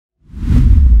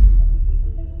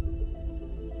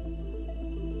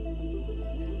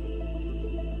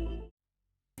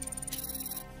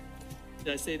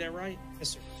Did I say that right? Yes,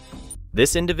 sir.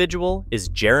 This individual is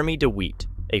Jeremy DeWeet,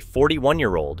 a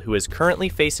 41-year-old who is currently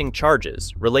facing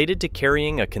charges related to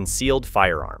carrying a concealed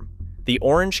firearm. The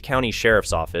Orange County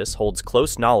Sheriff's Office holds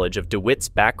close knowledge of DeWeet's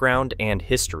background and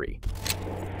history.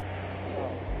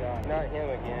 Oh, God, not him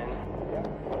again.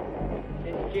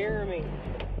 It's Jeremy.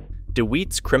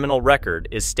 DeWeet's criminal record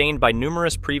is stained by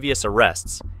numerous previous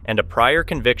arrests and a prior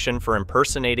conviction for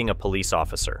impersonating a police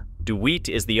officer. DeWeet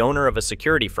is the owner of a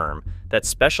security firm that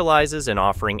specializes in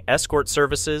offering escort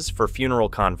services for funeral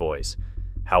convoys.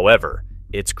 However,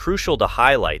 it's crucial to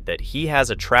highlight that he has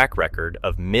a track record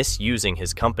of misusing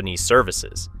his company's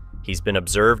services. He's been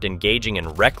observed engaging in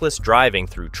reckless driving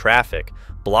through traffic,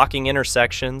 blocking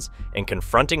intersections, and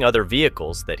confronting other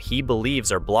vehicles that he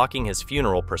believes are blocking his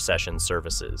funeral procession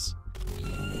services.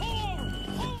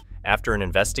 After an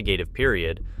investigative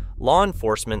period, law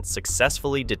enforcement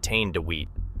successfully detained DeWeet,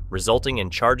 resulting in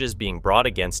charges being brought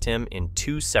against him in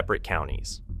 2 separate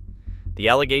counties. The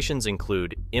allegations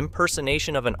include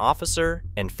impersonation of an officer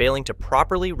and failing to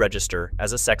properly register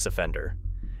as a sex offender.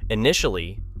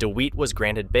 Initially, DeWeet was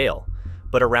granted bail,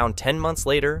 but around 10 months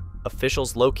later,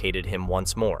 officials located him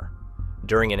once more.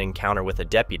 During an encounter with a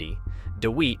deputy,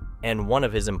 DeWeet and one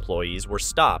of his employees were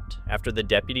stopped after the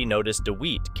deputy noticed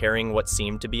DeWeet carrying what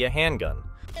seemed to be a handgun.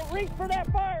 Reach for that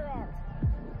firearm.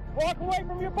 Walk away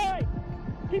from your bike.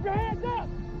 Keep your hands up.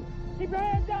 Keep your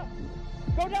hands up.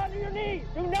 Go down to your knees.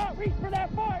 Do not reach for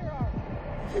that firearm.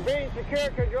 You're being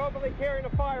secured because you're openly carrying a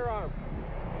firearm.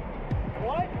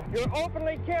 What? You're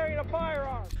openly carrying a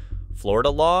firearm. Florida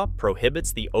law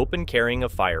prohibits the open carrying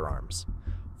of firearms.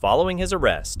 Following his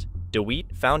arrest,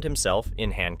 DeWeet found himself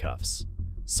in handcuffs.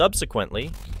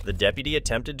 Subsequently, the deputy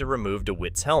attempted to remove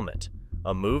DeWeet's helmet,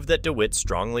 a move that DeWeet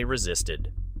strongly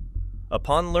resisted.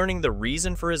 Upon learning the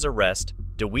reason for his arrest,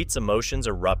 DeWeet's emotions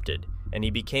erupted, and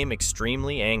he became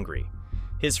extremely angry.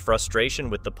 His frustration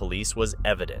with the police was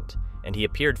evident, and he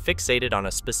appeared fixated on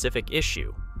a specific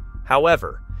issue.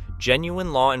 However,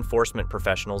 genuine law enforcement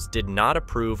professionals did not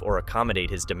approve or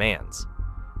accommodate his demands.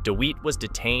 DeWeet was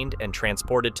detained and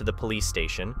transported to the police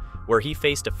station, where he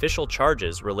faced official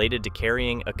charges related to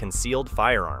carrying a concealed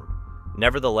firearm.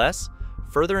 Nevertheless,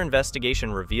 further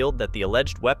investigation revealed that the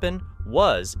alleged weapon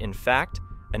was, in fact,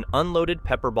 an unloaded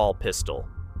pepperball pistol.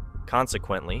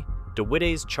 Consequently,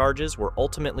 DeWeet's charges were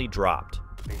ultimately dropped.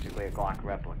 Basically a Glock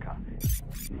replica.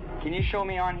 Can you show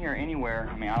me on here anywhere,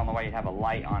 I mean, I don't know why you'd have a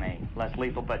light on a less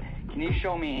lethal, but can you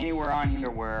show me anywhere on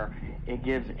here where it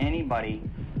gives anybody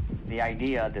the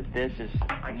idea that this is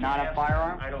not a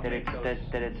firearm, that it's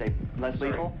a less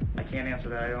lethal? I can't answer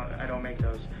that. I don't make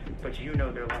those. But you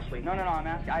know they're less lethal. No, I'm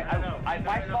asking. If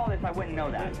I saw this, I wouldn't know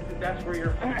that. That's where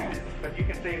you're from. But you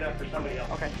can say that for somebody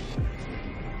else. Okay.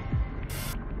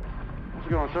 How's it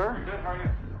going, sir? Good, how are you?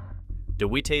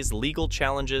 DeWeet's legal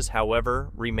challenges, however,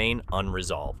 remain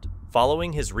unresolved.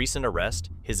 Following his recent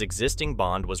arrest, his existing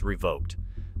bond was revoked.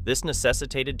 This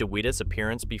necessitated DeWeet's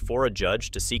appearance before a judge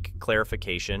to seek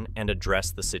clarification and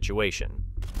address the situation.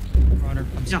 Your Honor,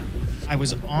 I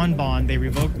was on bond. They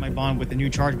revoked my bond with a new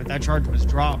charge, but that charge was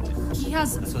dropped. He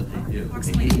has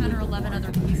approximately 10 or 11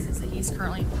 other cases that he's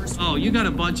currently pursuing. Oh, you got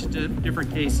a bunch of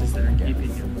different cases that are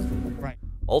keeping you. Right.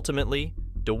 Ultimately,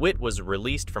 DeWeet was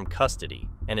released from custody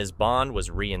and his bond was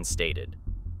reinstated.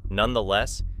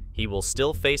 Nonetheless, he will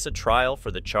still face a trial for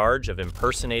the charge of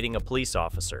impersonating a police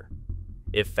officer.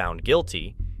 If found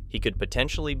guilty, he could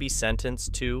potentially be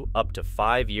sentenced to up to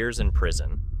 5 years in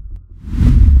prison.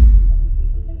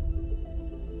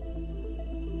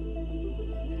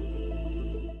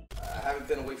 I haven't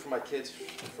been away from my kids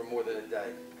for more than a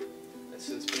day. And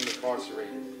since being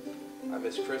incarcerated, I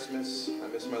miss Christmas, I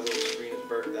miss my little Sabrina's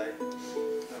birthday,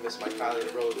 I miss my Kylie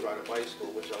at Rose ride a bicycle,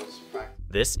 which I was practicing.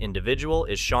 This individual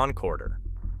is Sean Corder,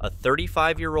 a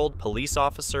 35-year-old police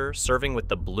officer serving with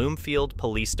the Bloomfield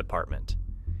Police Department.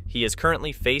 He is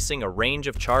currently facing a range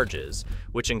of charges,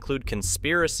 which include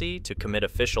conspiracy to commit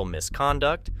official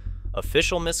misconduct,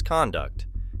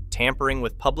 tampering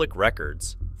with public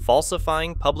records,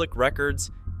 falsifying public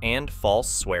records, and false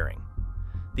swearing.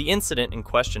 The incident in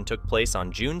question took place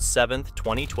on June 7,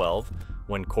 2012,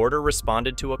 when Corder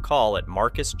responded to a call at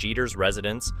Marcus Jeter's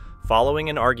residence following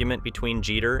an argument between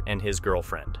Jeter and his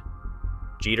girlfriend.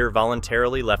 Jeter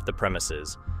voluntarily left the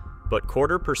premises, but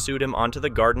Corder pursued him onto the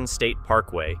Garden State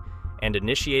Parkway and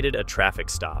initiated a traffic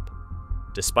stop.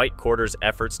 Despite Corder's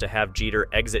efforts to have Jeter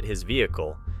exit his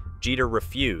vehicle, Jeter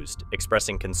refused,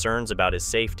 expressing concerns about his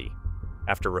safety.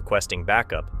 After requesting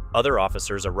backup, other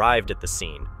officers arrived at the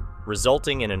scene,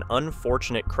 resulting in an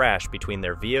unfortunate crash between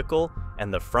their vehicle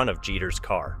and the front of Jeter's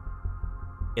car.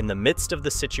 In the midst of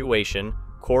the situation,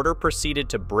 Corder proceeded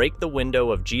to break the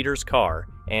window of Jeter's car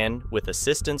and, with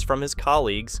assistance from his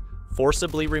colleagues,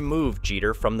 forcibly removed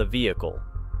Jeter from the vehicle.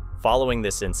 Following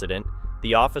this incident,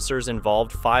 the officers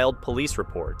involved filed police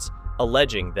reports,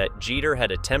 alleging that Jeter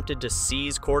had attempted to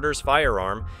seize Corder's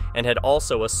firearm and had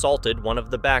also assaulted one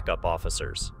of the backup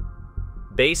officers.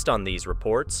 Based on these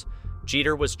reports,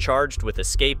 Jeter was charged with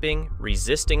escaping,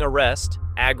 resisting arrest,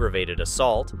 aggravated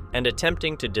assault, and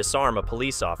attempting to disarm a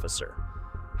police officer.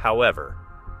 However,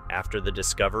 after the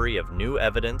discovery of new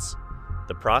evidence,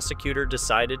 the prosecutor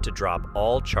decided to drop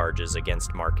all charges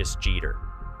against Marcus Jeter.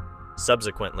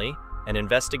 Subsequently, an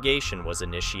investigation was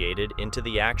initiated into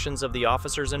the actions of the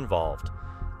officers involved,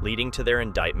 leading to their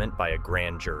indictment by a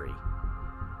grand jury.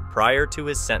 Prior to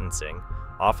his sentencing,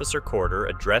 Officer Corder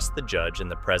addressed the judge in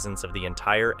the presence of the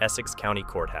entire Essex County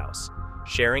Courthouse,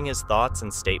 sharing his thoughts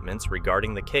and statements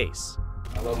regarding the case.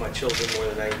 I love my children more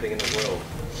than anything in the world,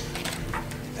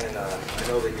 and I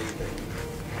know they need me.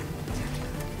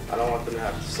 I don't want them to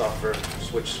have to suffer,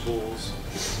 switch schools,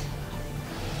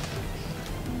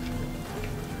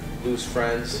 lose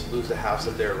friends, lose the house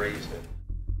that they're raised in.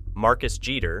 Marcus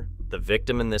Jeter, the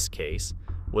victim in this case,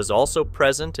 was also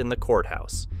present in the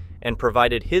courthouse and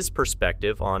provided his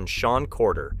perspective on Sean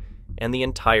Corder and the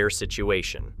entire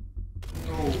situation.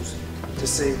 To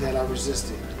say that I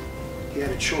resisted. He had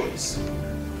a choice.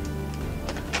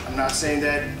 I'm not saying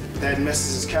that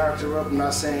messes his character up. I'm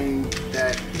not saying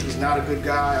that he's not a good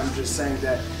guy. I'm just saying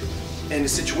that in a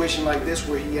situation like this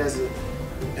where he has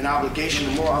an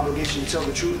obligation, a moral obligation to tell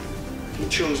the truth, he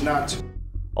chose not to.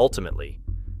 Ultimately,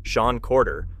 Sean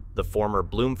Corder, the former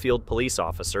Bloomfield police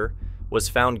officer, was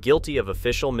found guilty of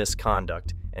official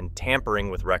misconduct and tampering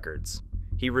with records.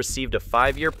 He received a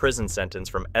 5-year prison sentence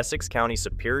from Essex County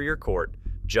Superior Court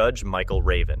Judge Michael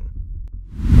Raven.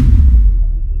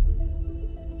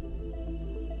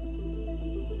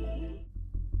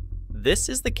 This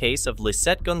is the case of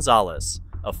Lisette Gonzalez,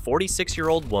 a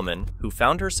 46-year-old woman who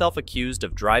found herself accused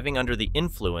of driving under the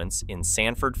influence in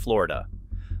Sanford, Florida.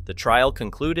 The trial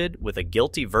concluded with a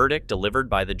guilty verdict delivered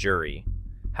by the jury.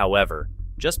 However,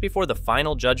 just before the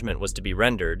final judgment was to be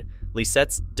rendered,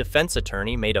 Lisette's defense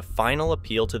attorney made a final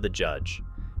appeal to the judge.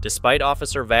 Despite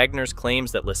Officer Wagner's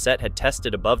claims that Lisette had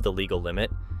tested above the legal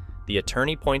limit, the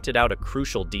attorney pointed out a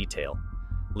crucial detail.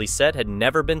 Lisette had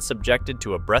never been subjected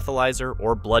to a breathalyzer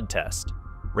or blood test,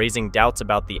 raising doubts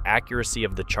about the accuracy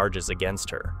of the charges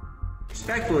against her.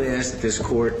 Respectfully ask that this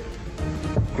court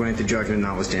grant the judgment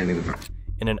notwithstanding the verdict.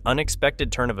 In an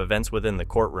unexpected turn of events within the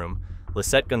courtroom,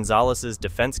 Lisette Gonzalez's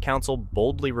defense counsel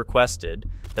boldly requested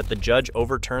that the judge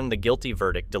overturn the guilty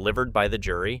verdict delivered by the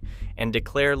jury and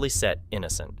declare Lisette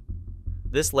innocent.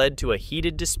 This led to a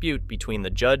heated dispute between the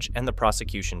judge and the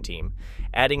prosecution team,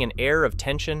 adding an air of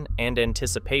tension and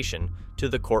anticipation to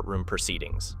the courtroom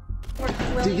proceedings.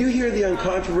 Did you hear the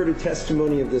uncontroverted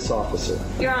testimony of this officer?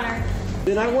 Your Honor.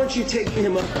 Then I want you taking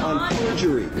him up on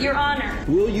perjury. Your Honor.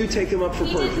 Will you take him up for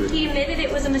perjury? He admitted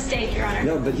it was a mistake, Your Honor.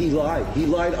 No, but he lied. He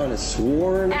lied on a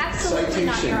sworn Absolutely citation.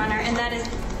 not, Your Honor, and that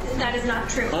is not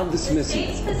true. I'm dismissing.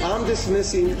 I am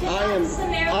dismissing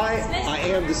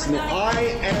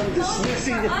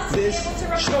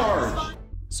this charge.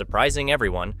 Surprising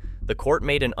everyone, the court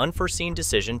made an unforeseen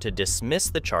decision to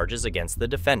dismiss the charges against the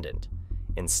defendant.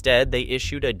 Instead, they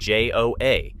issued a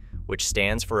JOA, which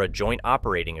stands for a Joint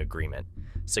Operating Agreement,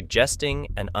 suggesting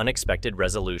an unexpected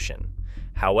resolution.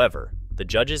 However, the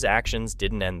judge's actions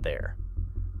didn't end there.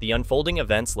 The unfolding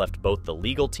events left both the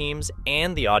legal teams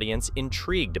and the audience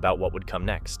intrigued about what would come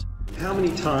next. How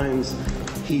many times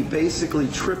he basically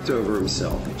tripped over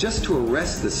himself just to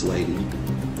arrest this lady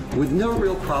with no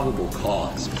real probable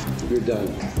cause. You're done.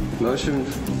 Motion,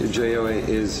 the JOA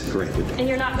is granted. And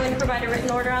you're not going to provide a written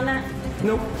order on that?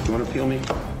 Nope. You want to appeal me?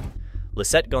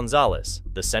 Lisette Gonzalez,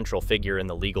 the central figure in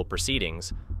the legal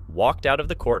proceedings, walked out of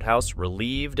the courthouse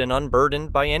relieved and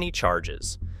unburdened by any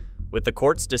charges. With the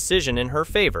court's decision in her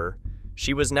favor,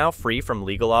 she was now free from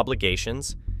legal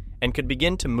obligations and could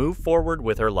begin to move forward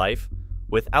with her life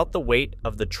without the weight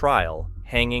of the trial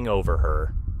hanging over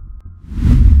her.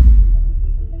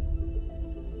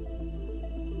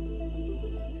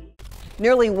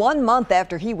 Nearly 1 month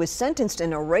after he was sentenced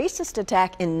in a racist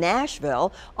attack in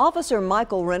Nashville, Officer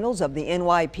Michael Reynolds of the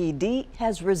NYPD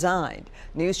has resigned.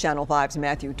 News Channel 5's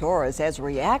Matthew Torres has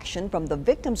reaction from the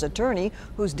victim's attorney,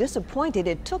 who's disappointed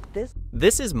it took this.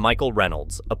 This is Michael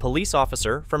Reynolds, a police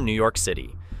officer from New York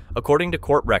City. According to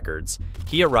court records,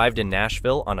 he arrived in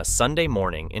Nashville on a Sunday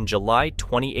morning in July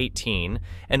 2018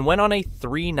 and went on a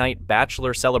 3-night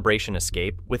bachelor celebration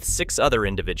escape with 6 other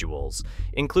individuals,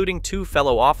 including 2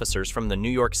 fellow officers from the New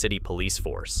York City police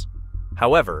force.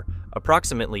 However,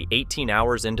 approximately 18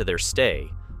 hours into their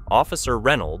stay, Officer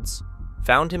Reynolds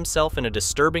found himself in a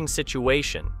disturbing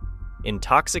situation.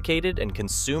 Intoxicated and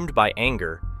consumed by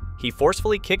anger, he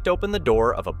forcefully kicked open the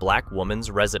door of a black woman's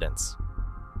residence.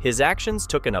 His actions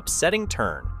took an upsetting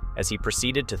turn as he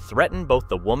proceeded to threaten both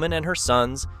the woman and her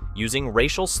sons using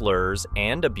racial slurs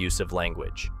and abusive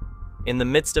language. In the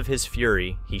midst of his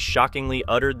fury, he shockingly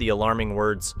uttered the alarming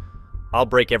words, "I'll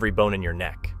break every bone in your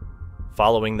neck."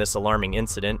 Following this alarming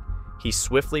incident, he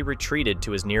swiftly retreated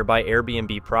to his nearby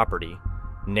Airbnb property,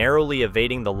 narrowly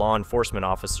evading the law enforcement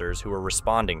officers who were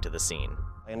responding to the scene.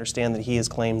 I understand that he has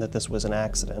claimed that this was an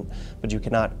accident, but you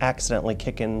cannot accidentally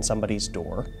kick in somebody's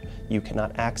door. You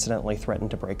cannot accidentally threaten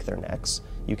to break their necks.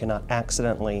 You cannot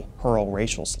accidentally hurl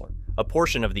racial slurs. A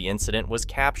portion of the incident was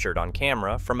captured on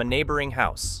camera from a neighboring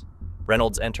house.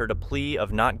 Reynolds entered a plea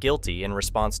of not guilty in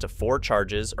response to 4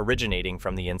 charges originating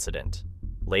from the incident.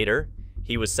 Later,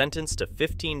 he was sentenced to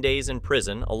 15 days in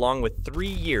prison along with 3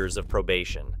 years of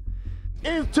probation.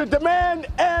 Is to demand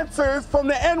answers from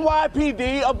the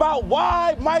NYPD about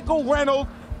why Michael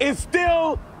Reynolds is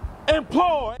still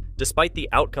employed. Despite the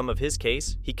outcome of his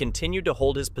case, he continued to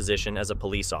hold his position as a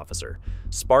police officer,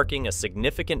 sparking a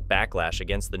significant backlash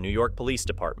against the New York Police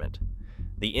Department.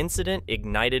 The incident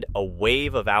ignited a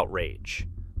wave of outrage,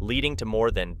 leading to more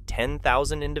than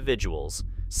 10,000 individuals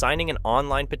signing an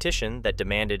online petition that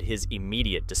demanded his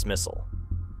immediate dismissal.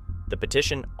 The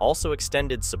petition also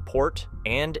extended support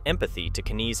and empathy to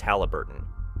Kenise Halliburton,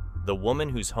 the woman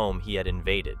whose home he had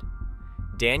invaded.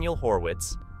 Daniel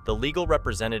Horwitz, the legal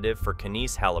representative for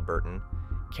Kenise Halliburton,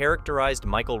 characterized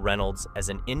Michael Reynolds as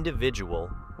an individual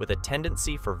with a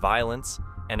tendency for violence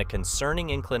and a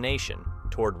concerning inclination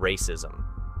toward racism.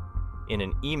 In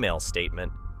an email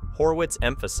statement, Horwitz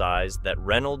emphasized that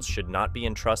Reynolds should not be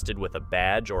entrusted with a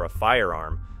badge or a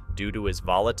firearm due to his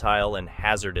volatile and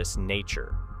hazardous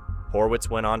nature. Horwitz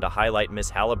went on to highlight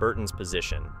Ms. Halliburton's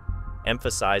position,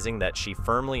 emphasizing that she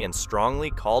firmly and strongly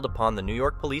called upon the New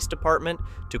York Police Department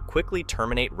to quickly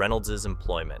terminate Reynolds'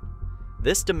 employment.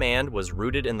 This demand was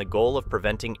rooted in the goal of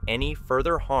preventing any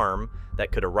further harm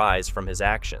that could arise from his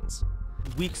actions.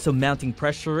 Weeks of mounting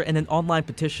pressure and an online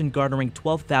petition garnering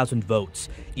 12,000 votes.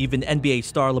 Even NBA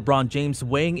star LeBron James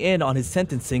weighing in on his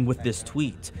sentencing with this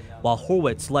tweet. While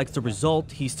Horwitz likes the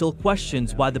result, he still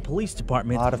questions why the police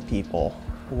department... A lot of people,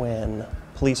 when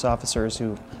police officers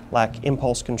who lack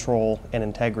impulse control and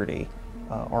integrity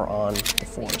are on the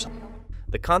force.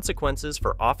 The consequences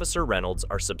for Officer Reynolds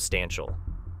are substantial.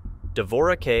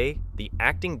 Devorah Kaye, the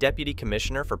acting deputy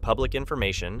commissioner for public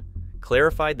information,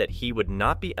 clarified that he would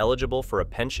not be eligible for a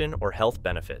pension or health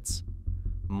benefits.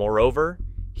 Moreover,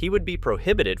 he would be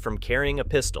prohibited from carrying a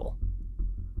pistol.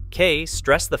 Kaye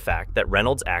stressed the fact that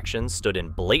Reynolds' actions stood in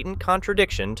blatant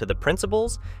contradiction to the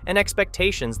principles and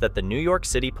expectations that the New York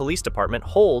City Police Department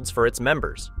holds for its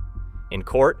members. In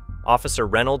court, Officer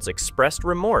Reynolds expressed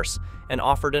remorse and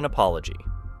offered an apology.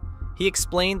 He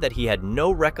explained that he had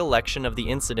no recollection of the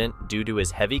incident due to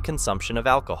his heavy consumption of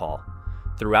alcohol.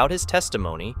 Throughout his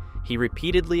testimony, he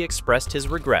repeatedly expressed his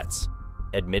regrets,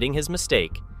 admitting his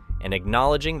mistake and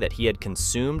acknowledging that he had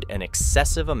consumed an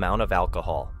excessive amount of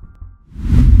alcohol.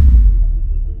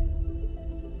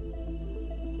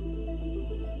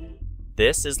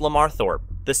 This is Lamar Thorpe.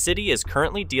 The city is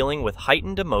currently dealing with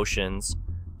heightened emotions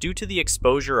due to the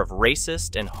exposure of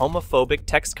racist and homophobic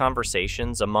text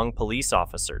conversations among police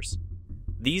officers.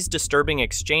 These disturbing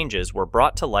exchanges were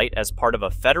brought to light as part of a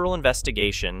federal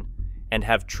investigation and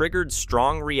have triggered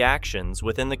strong reactions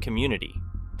within the community.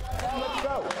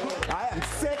 I am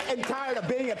sick and tired of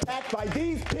being attacked by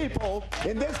these people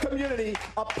in this community,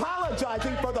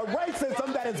 apologizing for the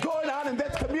racism that is going on in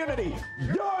this community.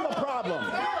 You're the problem.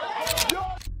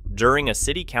 During a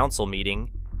city council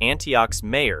meeting, Antioch's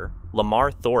mayor,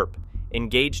 Lamar Thorpe,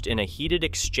 engaged in a heated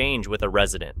exchange with a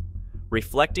resident,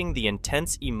 reflecting the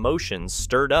intense emotions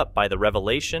stirred up by the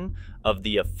revelation of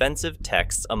the offensive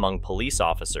texts among police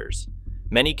officers.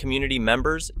 Many community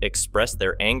members expressed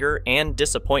their anger and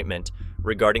disappointment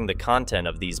regarding the content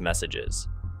of these messages.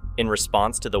 In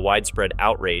response to the widespread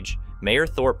outrage, Mayor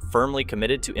Thorpe firmly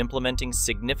committed to implementing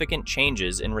significant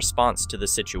changes in response to the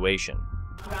situation.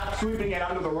 Not sweeping it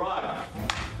under the rug.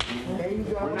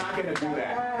 We're not going to do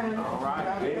that. All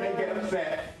right? They may get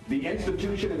upset. The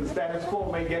institution and the status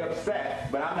quo may get upset,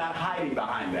 but I'm not hiding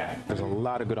behind that. There's a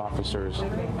lot of good officers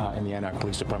in the Antioch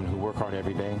Police Department who work hard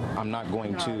every day. I'm not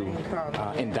going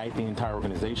to indict the entire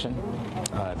organization.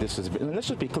 Let's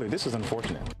just be clear, this is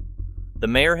unfortunate. The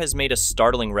mayor has made a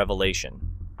startling revelation.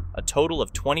 A total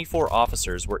of 24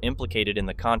 officers were implicated in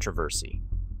the controversy.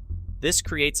 This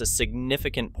creates a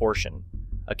significant portion,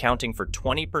 accounting for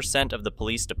 20% of the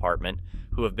police department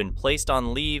who have been placed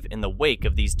on leave in the wake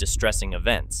of these distressing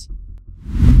events.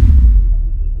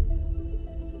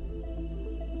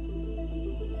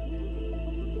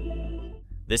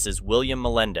 This is William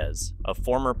Melendez, a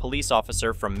former police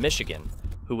officer from Michigan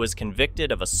who was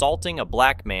convicted of assaulting a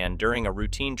black man during a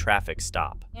routine traffic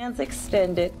stop. Hands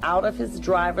extended out of his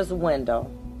driver's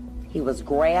window. He was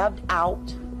grabbed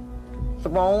out,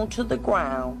 thrown to the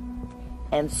ground,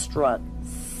 and struck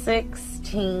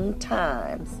 16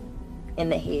 times in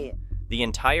the head. The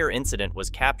entire incident was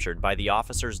captured by the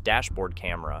officer's dashboard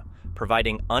camera,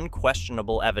 providing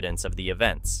unquestionable evidence of the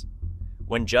events.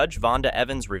 When Judge Vonda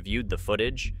Evans reviewed the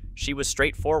footage, she was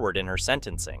straightforward in her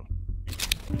sentencing.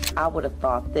 I would have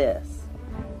thought this.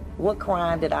 What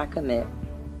crime did I commit?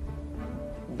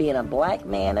 Being a black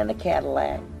man in a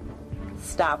Cadillac,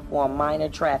 stopped for a minor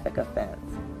traffic offense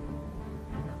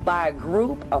by a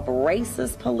group of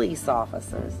racist police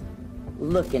officers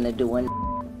looking to do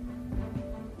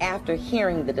after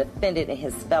hearing the defendant and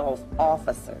his fellow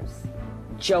officers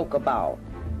joke about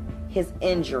his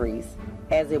injuries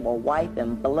as they were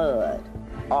wiping blood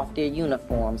off their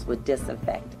uniforms with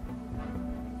disinfectant.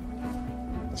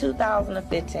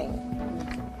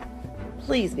 2015.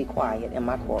 Please be quiet in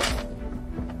my courtroom.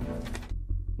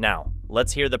 Now,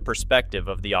 let's hear the perspective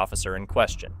of the officer in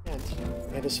question.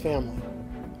 And his family.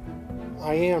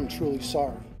 I am truly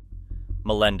sorry.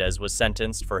 Melendez was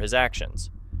sentenced for his actions,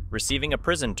 receiving a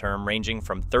prison term ranging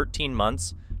from 13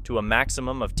 months to a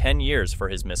maximum of 10 years for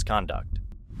his misconduct.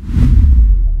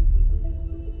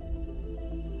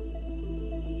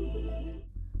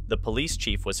 The police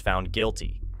chief was found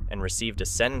guilty and received a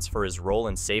sentence for his role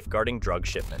in safeguarding drug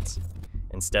shipments.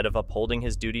 Instead of upholding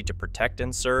his duty to protect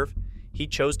and serve, he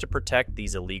chose to protect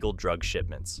these illegal drug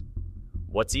shipments.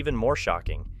 What's even more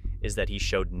shocking is that he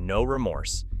showed no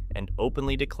remorse and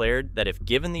openly declared that if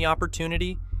given the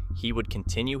opportunity, he would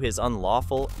continue his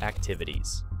unlawful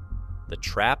activities. The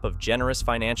trap of generous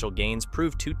financial gains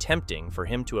proved too tempting for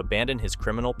him to abandon his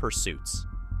criminal pursuits.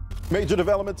 Major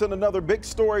developments in another big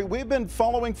story we've been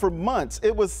following for months.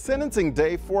 It was sentencing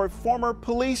day for a former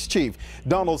police chief.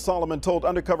 Donald Solomon told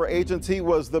undercover agents he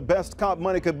was the best cop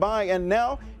money could buy, and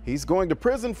now he's going to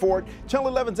prison for it.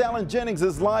 Channel 11's Alan Jennings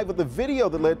is live with the video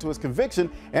that led to his conviction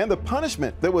and the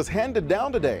punishment that was handed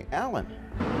down today. Alan.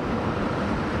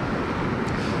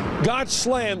 Got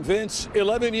slammed, Vince.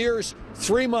 11 years,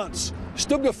 3 months.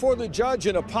 Stood before the judge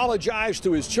and apologized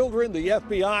to his children, the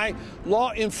FBI,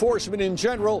 law enforcement in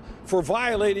general, for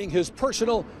violating his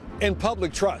personal and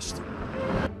public trust.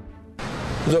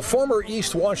 The former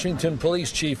East Washington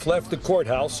police chief left the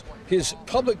courthouse. His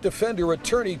public defender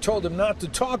attorney told him not to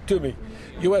talk to me.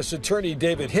 U.S. Attorney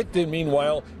David Hickton,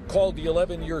 meanwhile, called the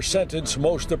 11-year sentence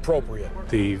most appropriate.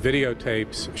 The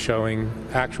videotapes showing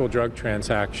actual drug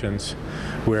transactions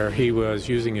where he was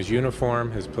using his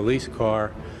uniform, his police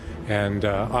car, and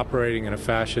operating in a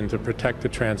fashion to protect the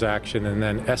transaction and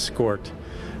then escort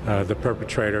the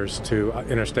perpetrators to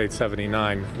Interstate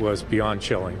 79 was beyond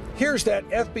chilling. Here's that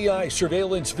FBI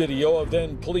surveillance video of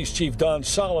then Police Chief Don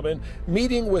Solomon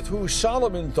meeting with who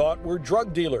Solomon thought were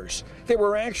drug dealers. They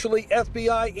were actually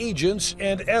FBI agents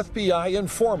and FBI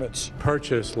informants.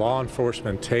 Purchased law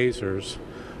enforcement tasers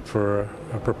for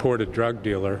a purported drug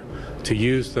dealer to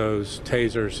use those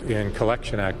tasers in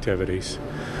collection activities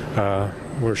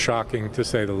were shocking, to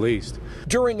say the least.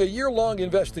 During a year-long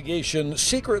investigation,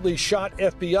 secretly shot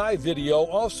FBI video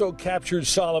also captured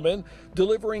Solomon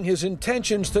delivering his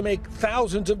intentions to make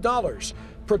thousands of dollars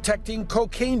protecting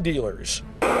cocaine dealers.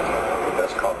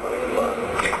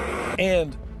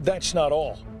 And that's not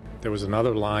all. There was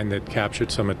another line that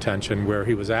captured some attention where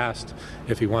he was asked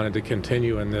if he wanted to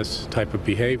continue in this type of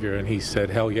behavior, and he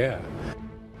said, hell yeah.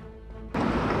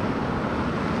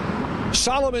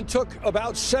 Solomon took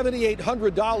about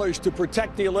 $7,800 to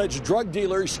protect the alleged drug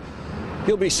dealers.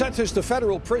 He'll be sentenced to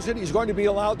federal prison. He's going to be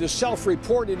allowed to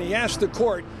self-report, and he asked the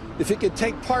court if he could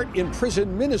take part in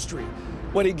prison ministry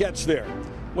when he gets there.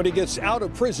 When he gets out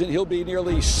of prison, he'll be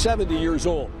nearly 70 years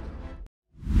old.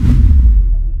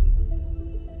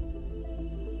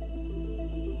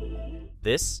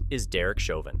 This is Derek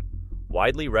Chauvin,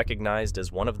 widely recognized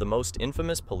as one of the most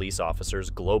infamous police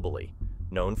officers globally,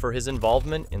 known for his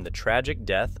involvement in the tragic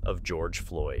death of George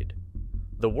Floyd.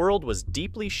 The world was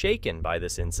deeply shaken by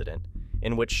this incident,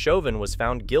 in which Chauvin was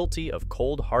found guilty of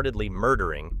cold-heartedly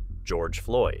murdering George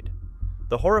Floyd.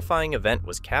 The horrifying event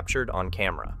was captured on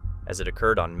camera, as it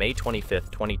occurred on May 25,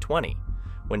 2020,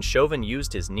 when Chauvin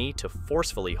used his knee to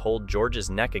forcefully hold George's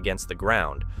neck against the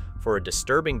ground for a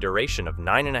disturbing duration of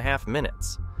 9.5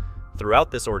 minutes.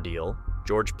 Throughout this ordeal,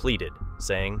 George pleaded,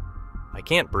 saying, "I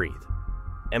can't breathe.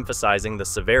 emphasizing the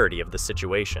severity of the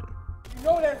situation. You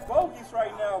know that's bogus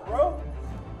right now, bro.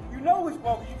 You know it's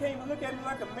bogus. You can't even look at me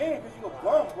like a man because you a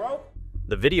bum, bro.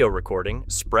 The video recording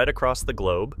spread across the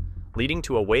globe, leading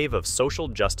to a wave of social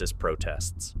justice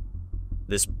protests.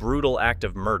 This brutal act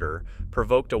of murder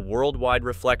provoked a worldwide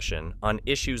reflection on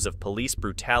issues of police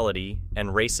brutality and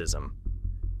racism.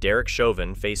 Derek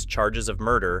Chauvin faced charges of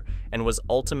murder and was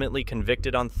ultimately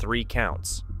convicted on 3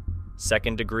 counts: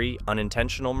 second-degree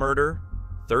unintentional murder,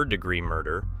 third-degree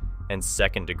murder, and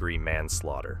second-degree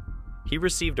manslaughter. He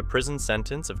received a prison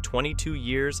sentence of 22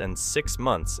 years and 6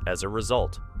 months as a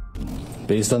result.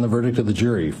 Based on the verdict of the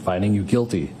jury finding you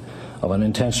guilty of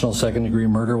unintentional second-degree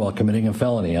murder while committing a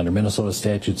felony under Minnesota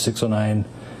Statute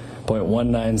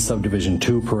 609.19 subdivision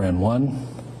 2 paren 1,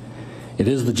 it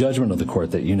is the judgment of the court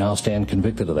that you now stand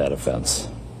convicted of that offense.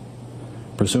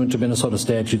 Pursuant to Minnesota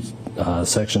Statute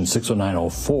section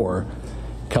 609.04,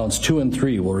 counts 2 and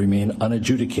 3 will remain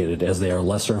unadjudicated as they are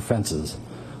lesser offenses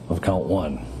of count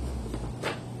 1.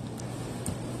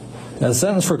 As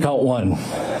sentenced for count 1,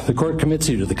 the court commits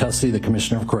you to the custody of the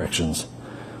Commissioner of Corrections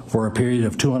for a period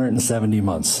of 270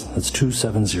 months. That's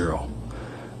 270.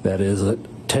 That is a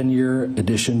 10-year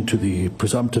addition to the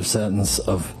presumptive sentence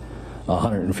of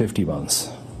 150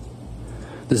 months.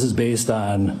 This is based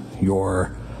on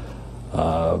your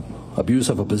abuse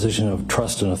of a position of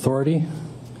trust and authority,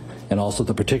 and also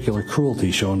the particular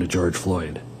cruelty shown to George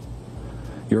Floyd.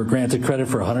 You are granted credit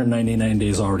for 199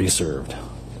 days already served.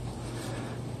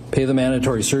 Pay the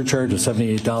mandatory surcharge of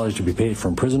 $78 to be paid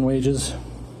from prison wages.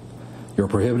 You're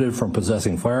prohibited from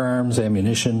possessing firearms,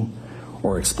 ammunition,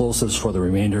 or explosives for the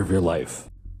remainder of your life.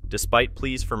 Despite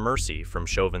pleas for mercy from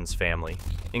Chauvin's family,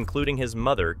 including his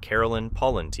mother, Carolyn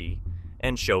Pawlenty,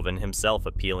 and Chauvin himself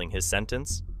appealing his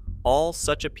sentence, all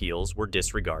such appeals were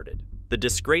disregarded. The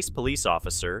disgraced police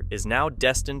officer is now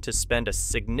destined to spend a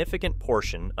significant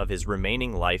portion of his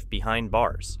remaining life behind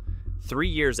bars. 3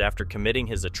 years after committing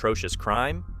his atrocious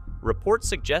crime, reports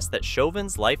suggest that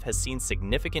Chauvin's life has seen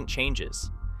significant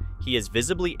changes. He is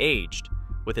visibly aged,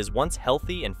 with his once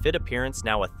healthy and fit appearance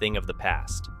now a thing of the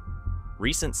past.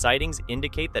 Recent sightings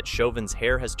indicate that Chauvin's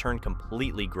hair has turned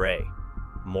completely gray.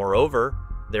 Moreover,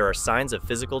 there are signs of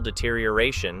physical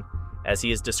deterioration, as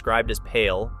he is described as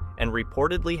pale and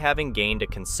reportedly having gained a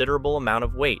considerable amount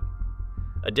of weight.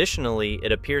 Additionally,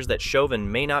 it appears that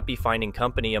Chauvin may not be finding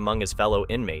company among his fellow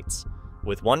inmates,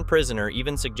 with one prisoner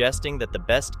even suggesting that the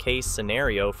best-case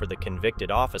scenario for the convicted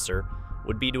officer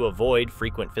would be to avoid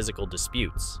frequent physical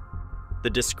disputes. The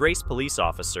disgraced police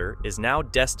officer is now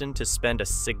destined to spend a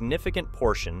significant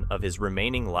portion of his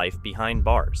remaining life behind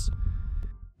bars.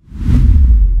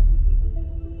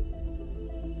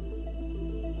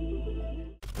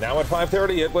 Now at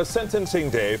 5:30, it was sentencing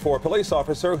day for a police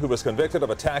officer who was convicted of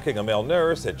attacking a male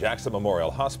nurse at Jackson Memorial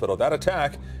Hospital. That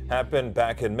attack happened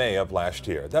back in May of last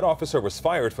year. That officer was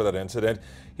fired for that incident.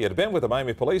 He had been with the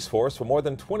Miami Police Force for more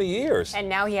than 20 years. And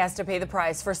now he has to pay the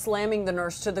price for slamming the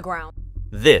nurse to the ground.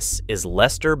 This is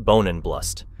Lester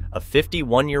Bonenblust, a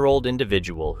 51-year-old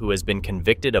individual who has been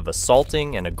convicted of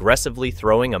assaulting and aggressively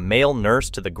throwing a male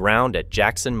nurse to the ground at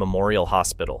Jackson Memorial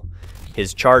Hospital.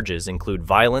 His charges include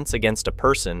violence against a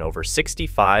person over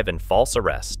 65 and false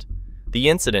arrest. The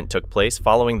incident took place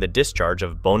following the discharge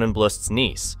of Bonenblust's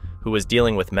niece, who was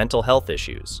dealing with mental health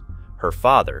issues. Her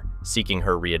father, seeking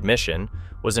her readmission,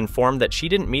 was informed that she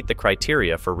didn't meet the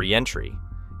criteria for re-entry.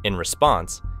 In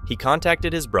response, he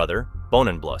contacted his brother,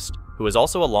 Bonenblust, who is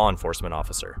also a law enforcement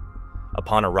officer.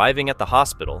 Upon arriving at the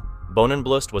hospital,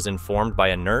 Bonenblust was informed by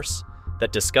a nurse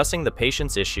that discussing the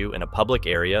patient's issue in a public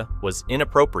area was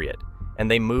inappropriate, and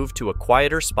they moved to a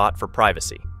quieter spot for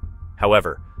privacy.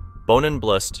 However,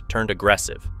 Bonenblust turned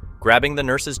aggressive, grabbing the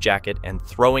nurse's jacket and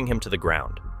throwing him to the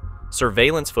ground.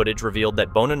 Surveillance footage revealed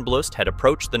that Bonenblust had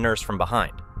approached the nurse from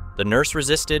behind. The nurse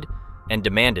resisted and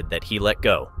demanded that he let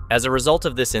go. As a result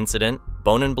of this incident,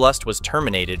 Bonenblust was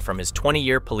terminated from his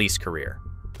 20-year police career.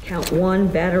 Count 1,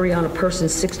 battery on a person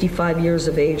 65 years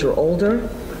of age or older,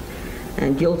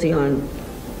 and guilty on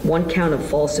 1 count of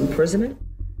false imprisonment.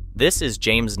 This is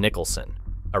James Nicholson,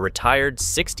 a retired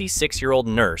 66-year-old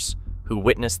nurse who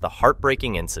witnessed the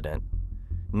heartbreaking incident.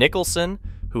 Nicholson,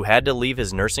 who had to leave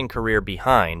his nursing career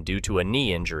behind due to a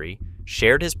knee injury,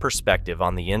 shared his perspective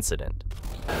on the incident.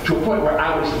 To a point where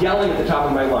I was yelling at the top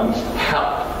of my lungs,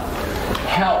 help,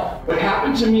 help. What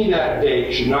happened to me that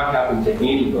day should not happen to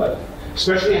anybody,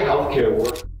 especially a healthcare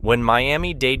worker. When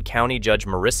Miami-Dade County Judge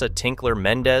Marissa Tinkler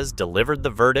Mendez delivered the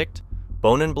verdict,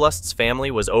 Bonenblust's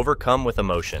family was overcome with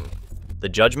emotion. The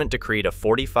judgment decreed a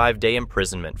 45-day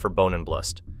imprisonment for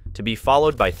Bonenblust, to be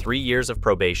followed by 3 years of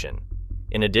probation.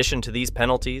 In addition to these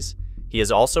penalties, He is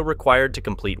also required to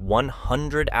complete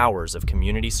 100 hours of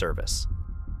community service.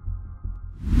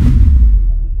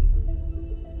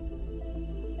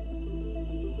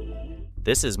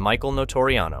 This is Michael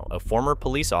Notoriano, a former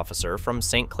police officer from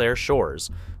St. Clair Shores,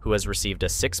 who has received a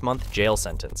 6-month jail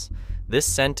sentence. This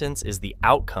sentence is the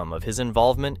outcome of his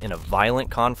involvement in a violent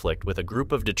conflict with a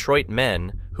group of Detroit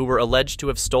men who were alleged to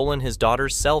have stolen his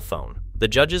daughter's cell phone. The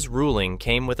judge's ruling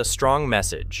came with a strong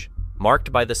message,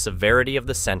 marked by the severity of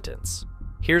the sentence.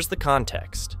 Here's the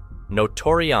context.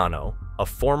 Notoriano, a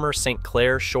former St.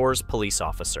 Clair Shores police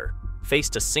officer,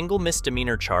 faced a single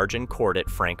misdemeanor charge in court at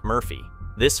Frank Murphy.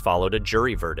 This followed a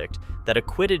jury verdict that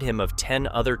acquitted him of 10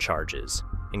 other charges,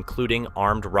 including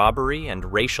armed robbery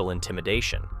and racial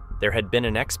intimidation. There had been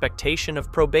an expectation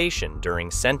of probation during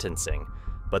sentencing,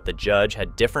 but the judge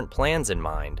had different plans in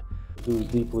mind. We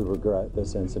deeply regret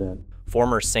this incident.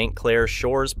 Former St. Clair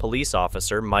Shores police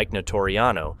officer Mike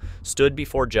Notoriano stood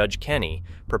before Judge Kenny,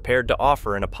 prepared to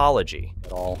offer an apology.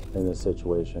 At all in this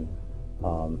situation,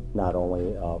 not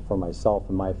only for myself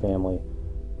and my family,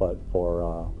 but for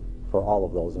all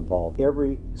of those involved.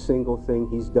 Every single thing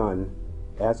he's done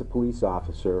as a police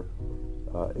officer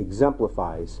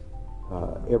exemplifies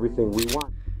everything we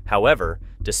want. However,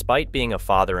 despite being a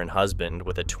father and husband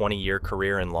with a 20-year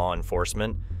career in law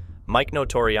enforcement, Mike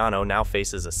Notoriano now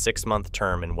faces a 6-month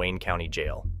term in Wayne County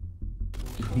Jail.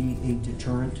 Be a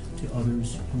deterrent to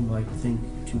others who might think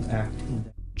to act in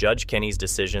that. Judge Kenny's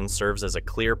decision serves as a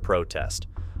clear protest,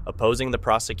 opposing the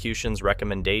prosecution's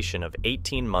recommendation of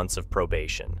 18 months of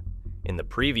probation. In the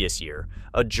previous year,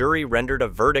 a jury rendered a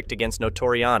verdict against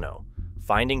Notoriano,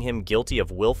 finding him guilty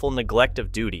of willful neglect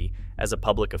of duty as a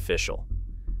public official.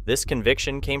 This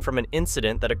conviction came from an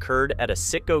incident that occurred at a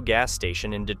Citgo gas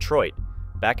station in Detroit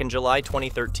back in July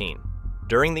 2013.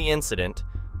 During the incident,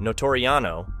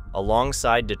 Notoriano,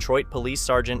 alongside Detroit Police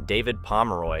Sergeant David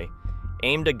Pomeroy,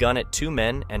 aimed a gun at 2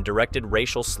 men and directed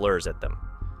racial slurs at them.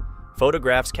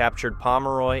 Photographs captured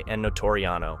Pomeroy and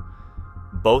Notoriano,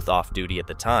 both off duty at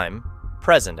the time,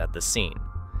 present at the scene.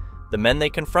 The men they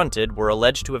confronted were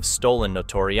alleged to have stolen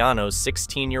Notoriano's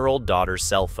 16-year-old daughter's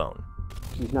cell phone.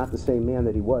 He's not the same man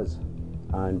that he was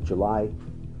on July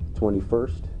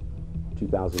 21st,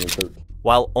 2013.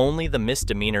 While only the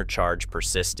misdemeanor charge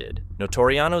persisted,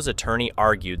 Notoriano's attorney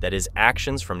argued that his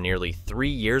actions from nearly 3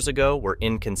 years ago were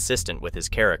inconsistent with his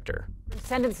character.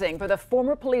 Sentencing for the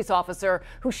former police officer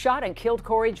who shot and killed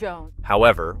Corey Jones.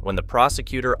 However, when the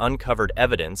prosecutor uncovered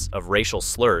evidence of racial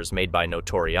slurs made by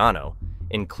Notoriano,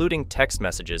 including text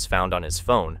messages found on his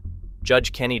phone,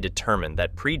 Judge Kenny determined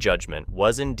that prejudgment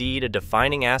was indeed a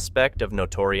defining aspect of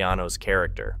Notoriano's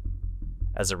character.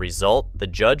 As a result, the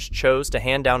judge chose to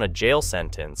hand down a jail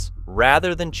sentence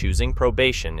rather than choosing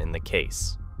probation in the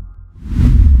case.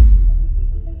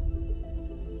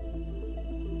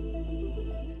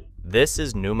 This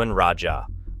is Numan Raja,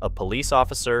 a police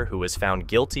officer who was found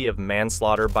guilty of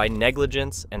manslaughter by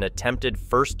negligence and attempted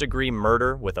first-degree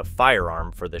murder with a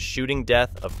firearm for the shooting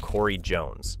death of Corey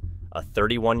Jones, a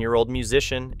 31-year-old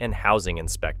musician and housing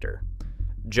inspector.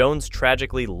 Jones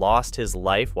tragically lost his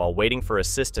life while waiting for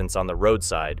assistance on the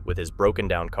roadside with his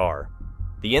broken-down car.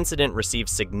 The incident received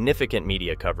significant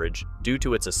media coverage due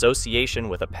to its association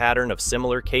with a pattern of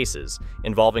similar cases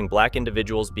involving black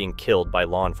individuals being killed by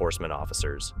law enforcement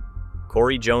officers.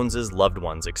 Corey Jones's loved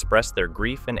ones expressed their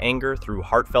grief and anger through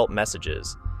heartfelt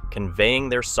messages, conveying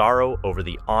their sorrow over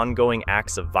the ongoing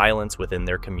acts of violence within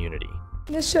their community.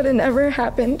 This should have never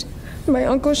happened. My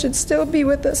uncle should still be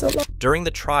with us alone. During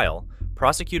the trial,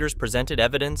 prosecutors presented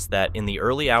evidence that in the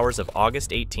early hours of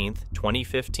August 18,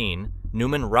 2015,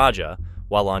 Numan Raja,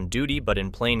 while on duty but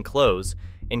in plain clothes,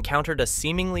 encountered a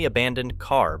seemingly abandoned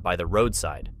car by the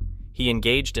roadside. He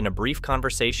engaged in a brief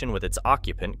conversation with its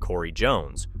occupant, Corey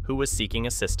Jones, who was seeking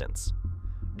assistance.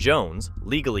 Jones,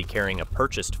 legally carrying a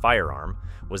purchased firearm,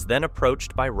 was then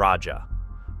approached by Raja.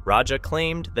 Raja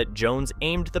claimed that Jones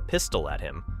aimed the pistol at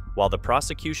him, while the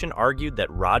prosecution argued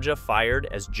that Raja fired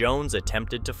as Jones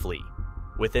attempted to flee.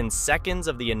 Within seconds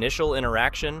of the initial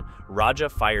interaction, Raja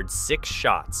fired 6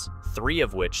 shots, 3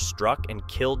 of which struck and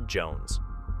killed Jones.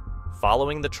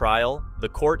 Following the trial, the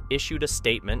court issued a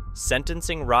statement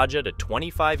sentencing Raja to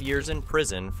 25 years in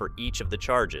prison for each of the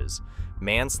charges,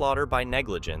 manslaughter by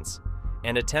negligence,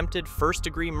 and attempted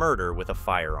first-degree murder with a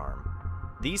firearm.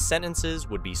 These sentences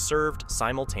would be served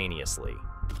simultaneously.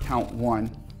 Count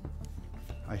 1,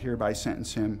 I hereby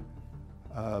sentence him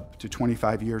to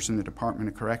 25 years in the Department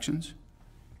of Corrections.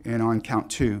 And on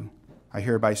count 2, I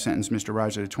hereby sentence Mr.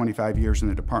 Raja to 25 years in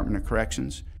the Department of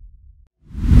Corrections.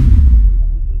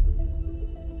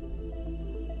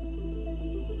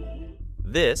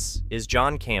 This is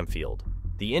John Camfield,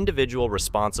 the individual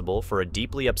responsible for a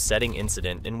deeply upsetting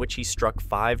incident in which he struck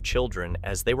 5 children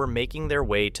as they were making their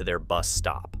way to their bus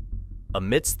stop.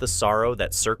 Amidst the sorrow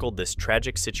that circled this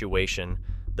tragic situation,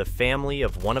 the family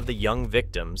of one of the young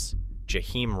victims,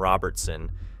 Jaheim Robertson,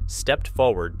 stepped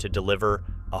forward to deliver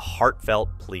a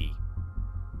heartfelt plea.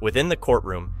 Within the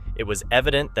courtroom, it was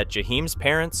evident that Jaheim's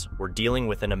parents were dealing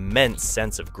with an immense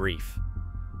sense of grief.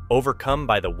 Overcome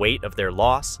by the weight of their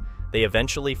loss, they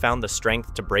eventually found the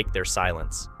strength to break their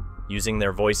silence, using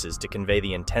their voices to convey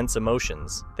the intense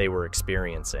emotions they were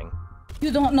experiencing. You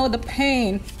don't know the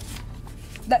pain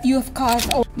that you have caused.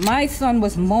 Oh, my son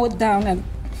was mowed down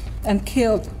and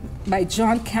killed by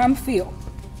John Camfield,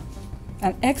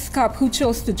 an ex-cop who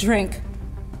chose to drink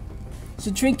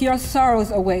your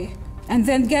sorrows away, and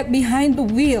then get behind the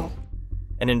wheel.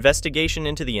 An investigation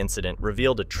into the incident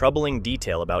revealed a troubling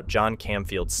detail about John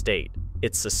Camfield's state.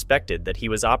 It's suspected that he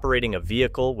was operating a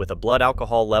vehicle with a blood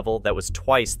alcohol level that was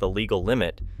twice the legal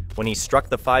limit when he struck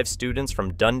the 5 students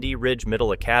from Dundee Ridge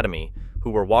Middle Academy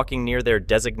who were walking near their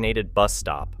designated bus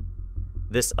stop.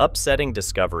 This upsetting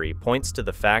discovery points to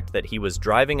the fact that he was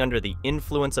driving under the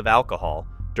influence of alcohol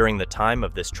during the time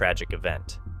of this tragic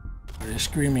event. They're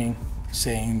screaming,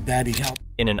 saying, "Daddy, help."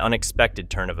 In an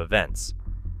unexpected turn of events,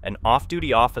 an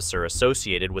off-duty officer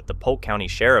associated with the Polk County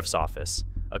Sheriff's Office,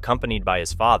 accompanied by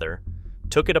his father,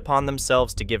 took it upon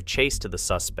themselves to give chase to the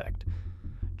suspect.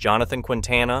 Jonathan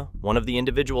Quintana, one of the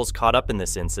individuals caught up in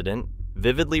this incident,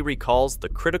 vividly recalls the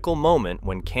critical moment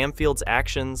when Camfield's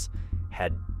actions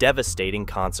had devastating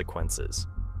consequences.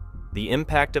 The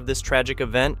impact of this tragic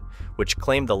event, which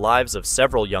claimed the lives of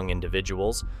several young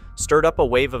individuals, stirred up a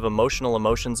wave of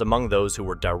emotions among those who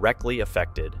were directly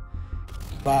affected.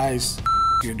 Advise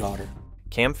your daughter.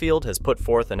 Camfield has put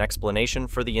forth an explanation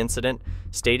for the incident,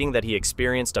 stating that he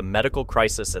experienced a medical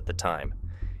crisis at the time.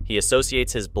 He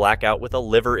associates his blackout with a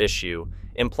liver issue,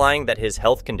 implying that his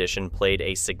health condition played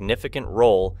a significant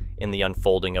role in the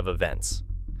unfolding of events.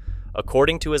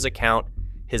 According to his account,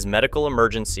 his medical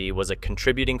emergency was a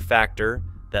contributing factor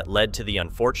that led to the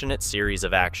unfortunate series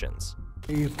of actions.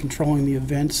 Controlling the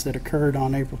events that occurred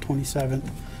on April 27th.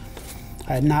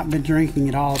 I had not been drinking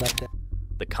at all that day.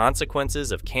 The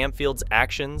consequences of Camfield's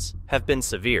actions have been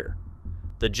severe.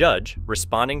 The judge,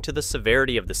 responding to the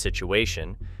severity of the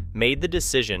situation, made the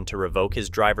decision to revoke his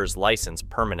driver's license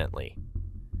permanently.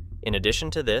 In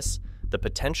addition to this, the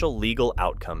potential legal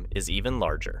outcome is even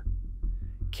larger.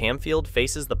 Camfield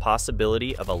faces the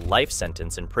possibility of a life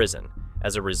sentence in prison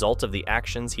as a result of the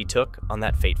actions he took on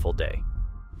that fateful day.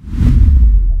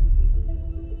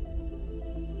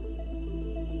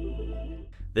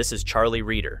 This is Charlie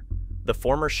Reeder, the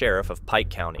former sheriff of Pike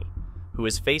County, who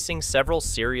is facing several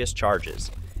serious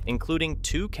charges, including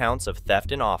 2 counts of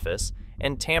theft in office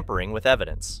and tampering with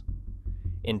evidence.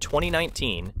 In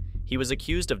 2019, he was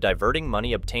accused of diverting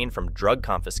money obtained from drug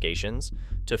confiscations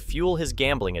to fuel his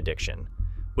gambling addiction,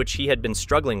 which he had been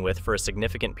struggling with for a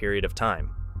significant period of time.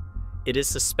 It is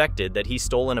suspected that he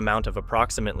stole an amount of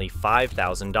approximately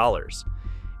 $5,000.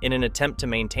 In an attempt to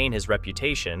maintain his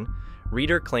reputation,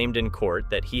 Reeder claimed in court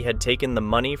that he had taken the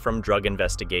money from drug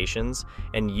investigations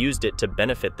and used it to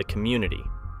benefit the community.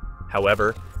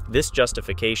 However, this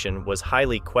justification was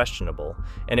highly questionable,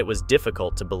 and it was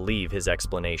difficult to believe his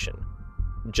explanation.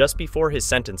 Just before his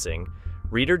sentencing,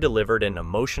 Reeder delivered an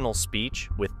emotional speech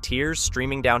with tears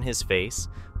streaming down his face,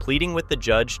 pleading with the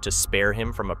judge to spare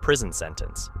him from a prison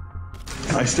sentence.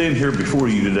 I stand here before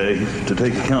you today to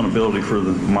take accountability for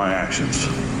my actions.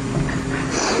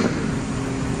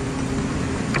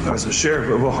 As a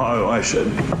sheriff of Ohio, I shed,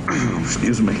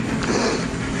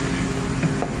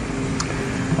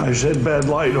 I shed bad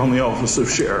light on the office of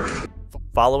sheriff.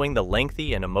 Following the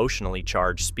lengthy and emotionally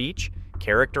charged speech,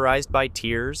 characterized by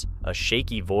tears, a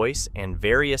shaky voice, and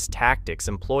various tactics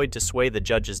employed to sway the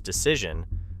judge's decision,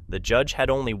 the judge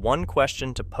had only one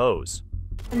question to pose.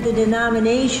 The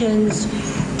denominations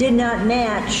did not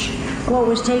match what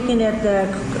was taken at the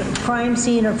crime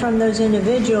scene or from those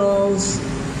individuals.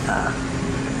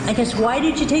 I guess, why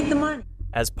did you take the money?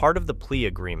 As part of the plea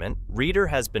agreement, Reeder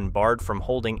has been barred from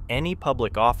holding any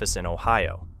public office in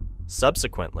Ohio.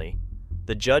 Subsequently,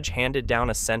 the judge handed down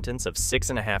a sentence of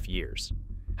 6.5 years.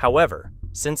 However,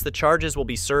 since the charges will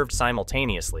be served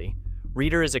simultaneously,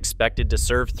 Reeder is expected to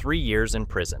serve 3 years in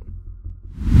prison.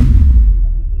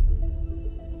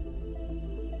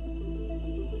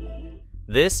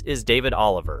 This is David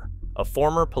Oliver, a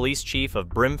former police chief of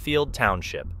Brimfield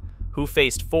Township, who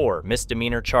faced 4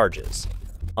 misdemeanor charges: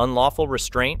 unlawful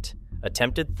restraint,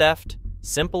 attempted theft,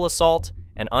 simple assault,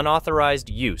 and unauthorized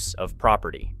use of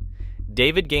property.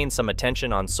 David gained some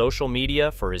attention on social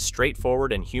media for his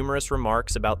straightforward and humorous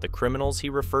remarks about the criminals he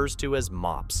refers to as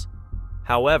mops.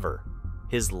 However,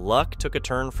 his luck took a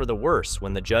turn for the worse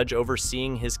when the judge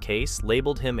overseeing his case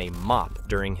labeled him a mop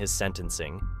during his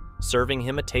sentencing, serving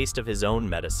him a taste of his own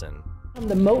medicine.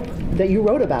 The mope that you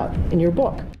wrote about in your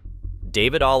book.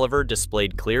 David Oliver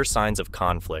displayed clear signs of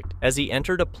conflict as he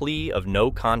entered a plea of no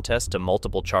contest to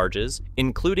multiple charges,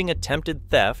 including attempted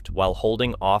theft while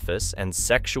holding office and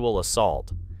sexual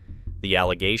assault. The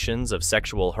allegations of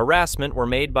sexual harassment were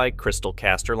made by Crystal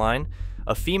Casterline,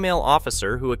 a female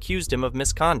officer who accused him of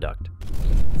misconduct.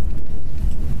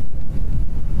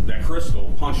 That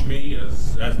Crystal punched me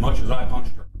as much as I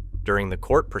punched her. During the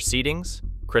court proceedings,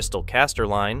 Crystal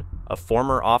Casterline, a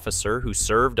former officer who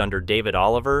served under David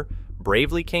Oliver,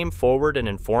 bravely came forward and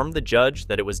informed the judge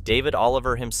that it was David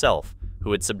Oliver himself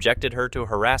who had subjected her to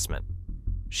harassment.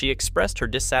 She expressed her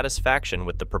dissatisfaction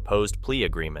with the proposed plea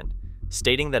agreement,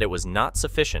 stating that it was not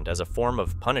sufficient as a form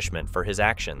of punishment for his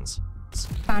actions.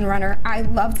 Fun runner, I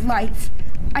loved life.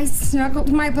 I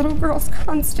snuggled my little girls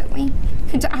constantly,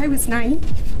 and I was naive.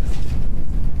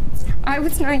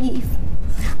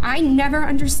 I never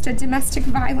understood domestic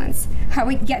violence, how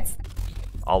it gets.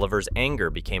 Oliver's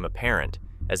anger became apparent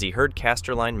as he heard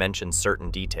Casterline mention certain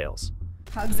details.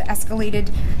 Hugs escalated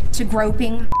to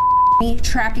groping, me,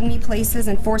 trapping me places,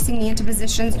 and forcing me into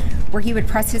positions where he would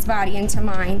press his body into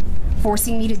mine,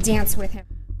 forcing me to dance with him.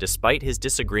 Despite his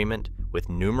disagreement with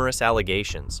numerous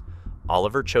allegations,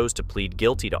 Oliver chose to plead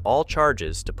guilty to all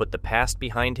charges to put the past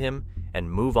behind him and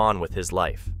move on with his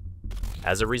life.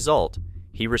 As a result,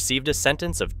 he received a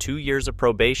sentence of 2 years of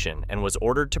probation and was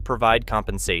ordered to provide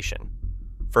compensation.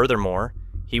 Furthermore,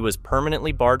 he was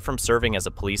permanently barred from serving as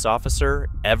a police officer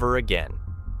ever again.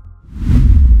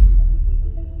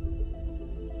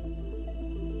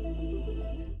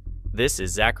 This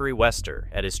is Zachary Wester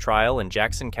at his trial in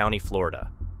Jackson County,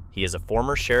 Florida. He is a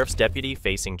former sheriff's deputy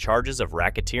facing charges of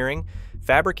racketeering,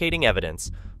 fabricating evidence,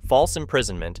 false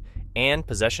imprisonment, and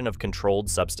possession of controlled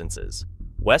substances.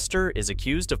 Wester is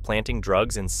accused of planting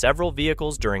drugs in several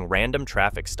vehicles during random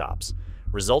traffic stops,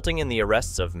 resulting in the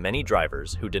arrests of many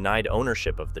drivers who denied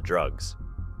ownership of the drugs.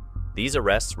 These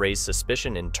arrests raised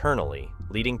suspicion internally,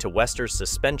 leading to Wester's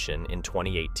suspension in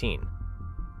 2018.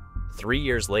 3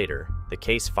 years later, the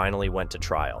case finally went to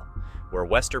trial, where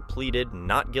Wester pleaded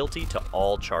not guilty to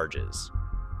all charges.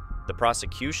 The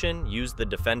prosecution used the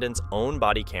defendant's own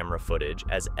body camera footage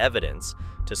as evidence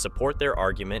to support their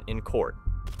argument in court.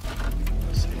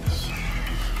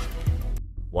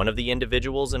 One of the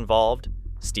individuals involved,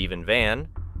 Stephen Van,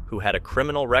 who had a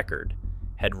criminal record,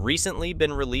 had recently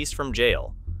been released from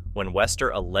jail when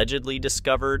Wester allegedly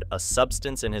discovered a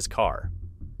substance in his car.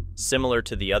 Similar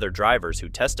to the other drivers who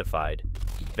testified,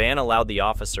 Van allowed the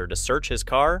officer to search his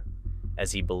car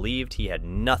as he believed he had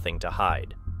nothing to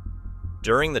hide.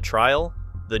 During the trial,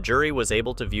 the jury was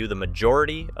able to view the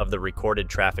majority of the recorded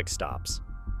traffic stops.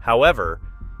 However,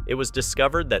 it was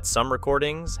discovered that some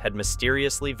recordings had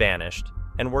mysteriously vanished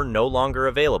and were no longer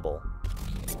available.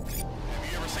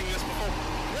 Have you ever seen this before?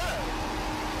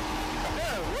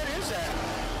 No, what is that?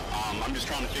 I'm just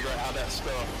trying to figure out how that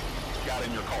stuff got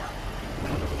in your car.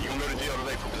 You're gonna go to jail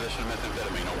today for possession of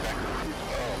methamphetamine, okay?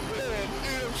 Oh, man,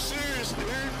 dude, I'm serious, dude.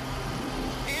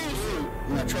 Easy.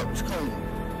 That truck was clean.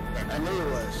 I knew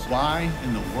it was. Why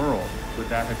in the world would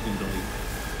that have been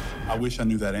deleted? I wish I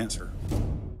knew that answer.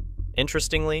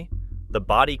 Interestingly, the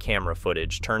body camera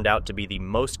footage turned out to be the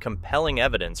most compelling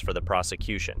evidence for the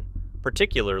prosecution,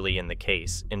 particularly in the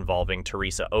case involving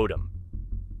Teresa Odom.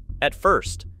 At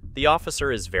first, the officer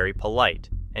is very polite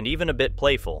and even a bit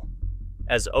playful.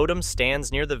 As Odom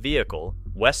stands near the vehicle,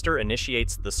 Wester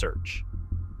initiates the search.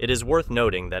 It is worth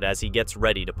noting that as he gets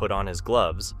ready to put on his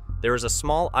gloves, there is a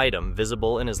small item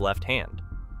visible in his left hand.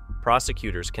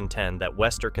 Prosecutors contend that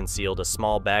Wester concealed a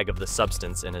small bag of the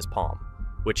substance in his palm,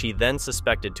 which he then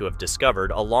suspected to have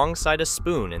discovered alongside a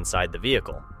spoon inside the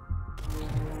vehicle.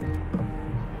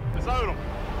 Miss Odom.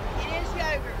 It is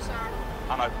yogurt, sir.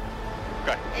 I know.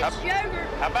 Okay. It's yogurt.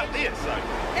 How about this, though?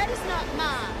 That is not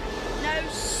mine. No,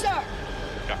 sir.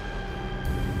 Okay.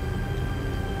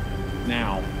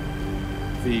 Now,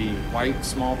 the white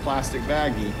small plastic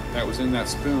baggie that was in that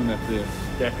spoon that the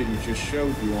deputy just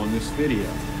showed you on this video,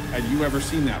 had you ever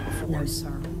seen that before? No,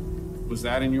 sir. Was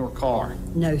that in your car?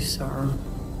 No, sir.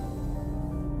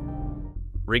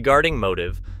 Regarding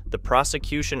motive, the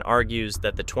prosecution argues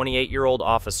that the 28-year-old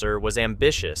officer was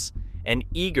ambitious and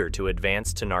eager to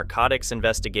advance to narcotics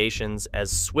investigations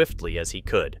as swiftly as he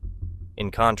could.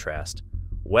 In contrast,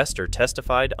 Wester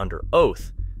testified under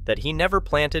oath that he never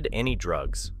planted any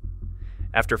drugs.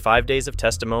 After 5 days of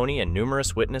testimony and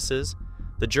numerous witnesses,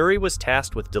 The jury was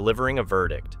tasked with delivering a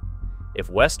verdict. If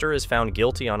Wester is found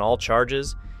guilty on all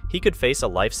charges, he could face a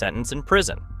life sentence in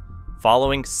prison.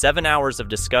 Following 7 hours of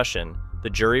discussion,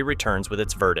 the jury returns with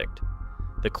its verdict.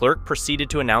 The clerk proceeded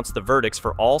to announce the verdicts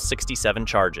for all 67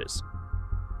 charges.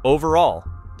 Overall,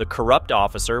 the corrupt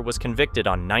officer was convicted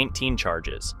on 19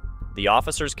 charges. The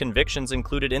officer's convictions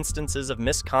included instances of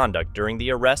misconduct during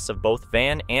the arrests of both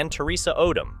Van and Teresa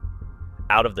Odom.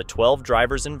 Out of the 12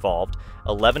 drivers involved,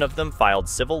 11 of them filed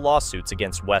civil lawsuits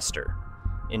against Wester.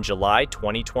 In July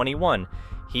 2021,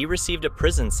 he received a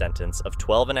prison sentence of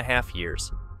 12.5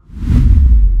 years.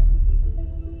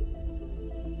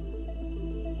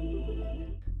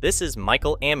 This is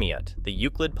Michael Amiot, the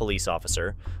Euclid police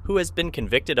officer, who has been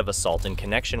convicted of assault in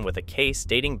connection with a case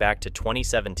dating back to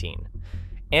 2017.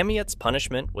 Amiot's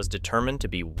punishment was determined to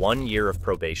be 1 year of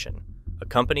probation,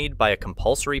 accompanied by a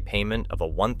compulsory payment of a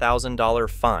 $1,000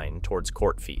 fine towards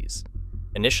court fees.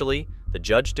 Initially, the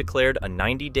judge declared a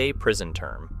 90-day prison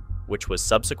term, which was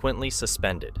subsequently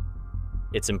suspended.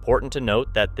 It's important to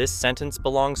note that this sentence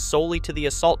belongs solely to the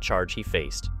assault charge he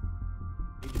faced.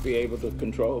 You need to be able to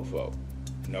control folk,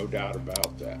 no doubt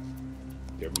about that.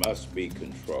 There must be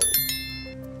control.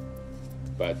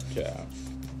 But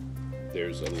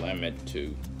there's a limit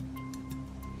to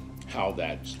how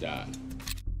that's done.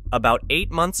 About 8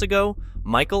 months ago,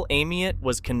 Michael Amiot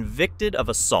was convicted of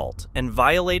assault and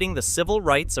violating the civil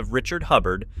rights of Richard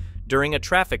Hubbard during a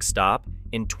traffic stop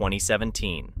in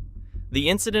 2017. The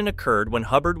incident occurred when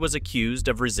Hubbard was accused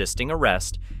of resisting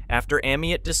arrest after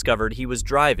Amiot discovered he was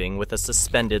driving with a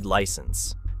suspended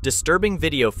license. Disturbing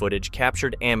video footage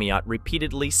captured Amiot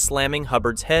repeatedly slamming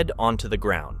Hubbard's head onto the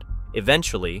ground.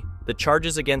 Eventually, the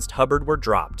charges against Hubbard were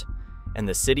dropped, and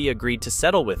the city agreed to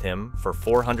settle with him for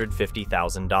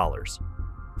 $450,000.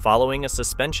 Following a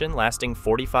suspension lasting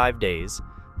 45 days,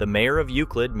 the mayor of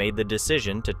Euclid made the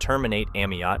decision to terminate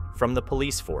Amiot from the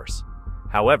police force.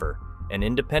 However, an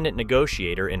independent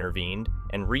negotiator intervened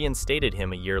and reinstated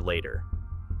him a year later.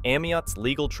 Amiot's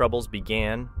legal troubles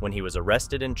began when he was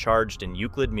arrested and charged in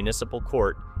Euclid Municipal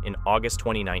Court in August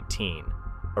 2019,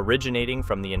 originating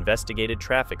from the investigated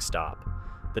traffic stop.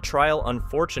 The trial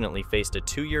unfortunately faced a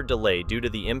 2-year delay due to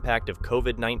the impact of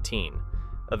COVID-19.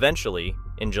 Eventually,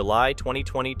 in July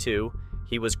 2022,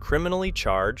 he was criminally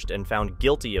charged and found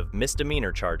guilty of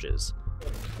misdemeanor charges.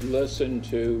 Listen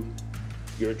to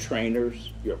your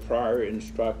trainers, your prior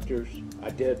instructors. I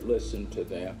did listen to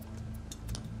them.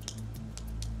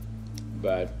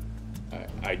 But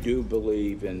I do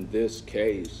believe in this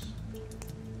case,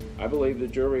 I believe the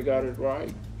jury got it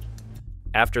right.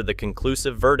 After the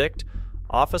conclusive verdict,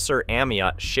 Officer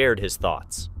Amiot shared his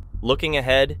thoughts. Looking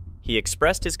ahead, he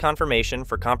expressed his confirmation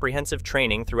for comprehensive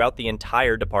training throughout the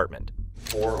entire department.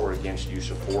 For or against use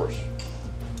of force.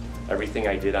 Everything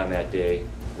I did on that day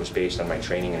was based on my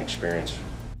training and experience.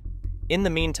 In the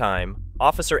meantime,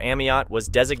 Officer Amiot was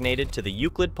designated to the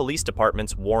Euclid Police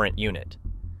Department's warrant unit.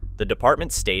 The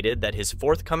department stated that his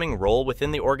forthcoming role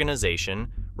within the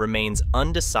organization remains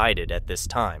undecided at this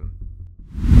time.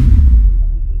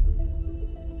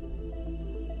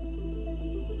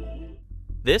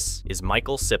 This is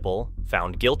Michael Sipple,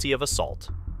 found guilty of assault.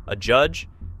 A judge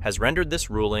has rendered this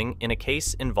ruling in a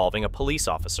case involving a police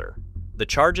officer. The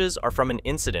charges are from an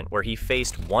incident where he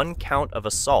faced 1 count of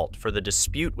assault for the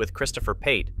dispute with Christopher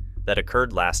Pate that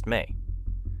occurred last May.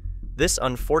 This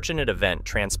unfortunate event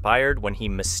transpired when he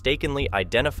mistakenly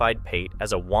identified Pate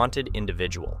as a wanted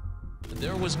individual.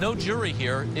 There was no jury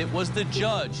here. It was the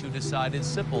judge who decided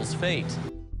Sipple's fate.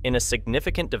 In a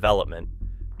significant development,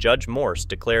 Judge Morse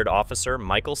declared Officer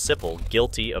Michael Sipple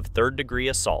guilty of third-degree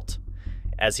assault.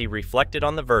 As he reflected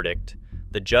on the verdict,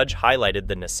 the judge highlighted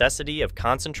the necessity of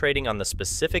concentrating on the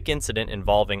specific incident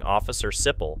involving Officer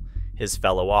Sipple, his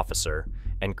fellow officer,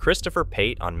 and Christopher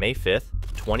Pate on May 5,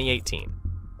 2018.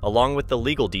 Along with the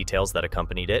legal details that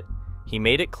accompanied it, he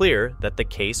made it clear that the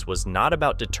case was not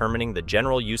about determining the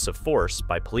general use of force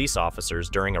by police officers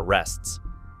during arrests,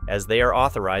 as they are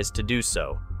authorized to do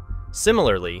so.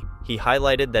 Similarly, he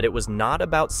highlighted that it was not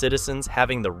about citizens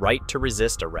having the right to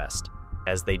resist arrest,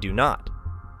 as they do not.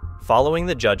 Following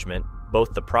the judgment,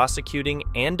 both the prosecuting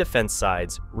and defense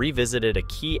sides revisited a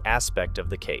key aspect of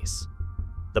the case: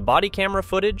 the body camera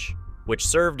footage, which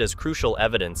served as crucial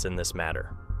evidence in this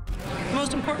matter. The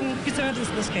most important piece of evidence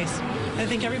in this case. I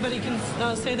think everybody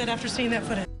can say that after seeing that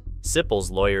footage. Sipple's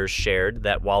lawyers shared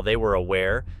that while they were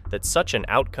aware that such an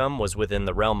outcome was within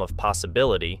the realm of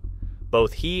possibility,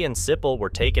 both he and Sipple were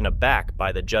taken aback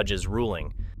by the judge's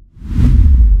ruling.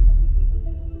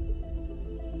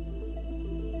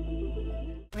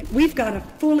 We've got a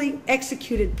fully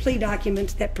executed plea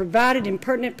document that provided in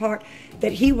pertinent part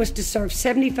that he was to serve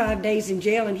 75 days in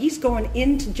jail, and he's going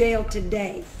into jail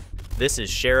today. This is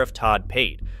Sheriff Todd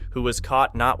Pate, who was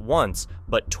caught not once,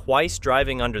 but twice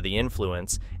driving under the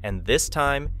influence, and this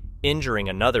time injuring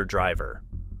another driver.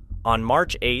 On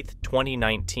March 8,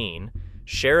 2019,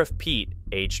 Sheriff Pete,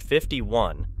 aged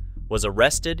 51, was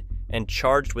arrested and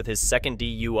charged with his second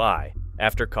DUI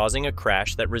after causing a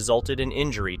crash that resulted in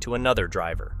injury to another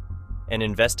driver. An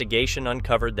investigation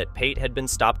uncovered that Pate had been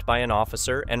stopped by an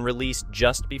officer and released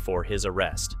just before his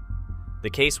arrest. The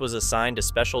case was assigned to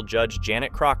Special Judge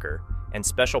Janet Crocker and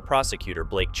Special Prosecutor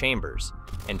Blake Chambers,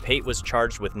 and Pate was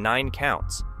charged with 9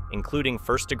 counts, including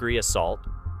first-degree assault,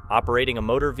 operating a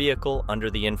motor vehicle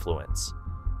under the influence,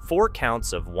 4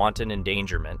 counts of wanton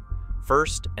endangerment,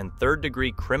 first- and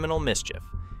third-degree criminal mischief,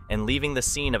 and leaving the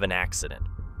scene of an accident.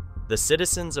 The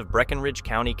citizens of Breckinridge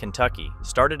County, Kentucky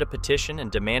started a petition and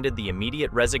demanded the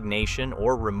immediate resignation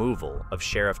or removal of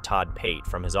Sheriff Todd Pate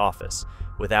from his office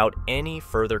without any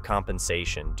further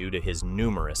compensation due to his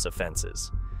numerous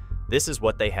offenses. This is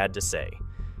what they had to say.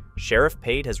 Sheriff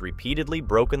Pate has repeatedly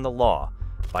broken the law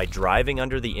by driving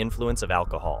under the influence of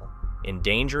alcohol,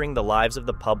 endangering the lives of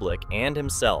the public and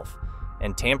himself,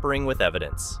 and tampering with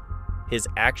evidence. His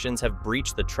actions have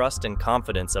breached the trust and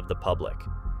confidence of the public,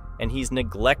 and he's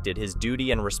neglected his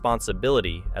duty and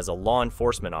responsibility as a law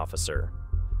enforcement officer.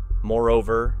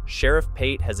 Moreover, Sheriff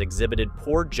Pate has exhibited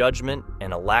poor judgment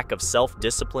and a lack of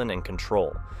self-discipline and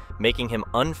control, making him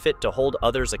unfit to hold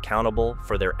others accountable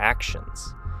for their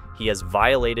actions. He has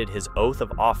violated his oath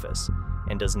of office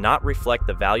and does not reflect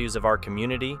the values of our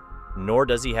community, nor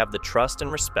does he have the trust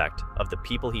and respect of the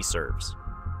people he serves.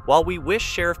 While we wish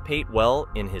Sheriff Pate well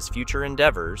in his future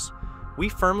endeavors, we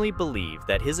firmly believe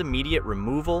that his immediate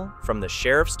removal from the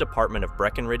Sheriff's Department of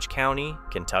Breckinridge County,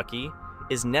 Kentucky,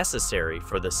 is necessary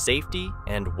for the safety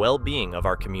and well-being of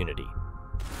our community.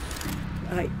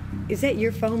 Is that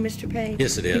your phone, Mr. Pate?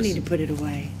 Yes, it is. You need to put it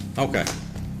away. Okay.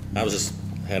 I was just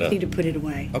had a... You need to put it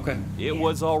away. Okay. It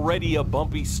was already a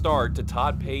bumpy start to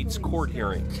Todd Pate's court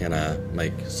hearing. Can I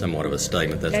make somewhat of a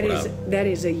statement? That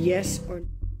is a yes or...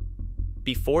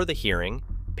 Before the hearing,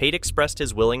 Pate expressed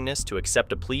his willingness to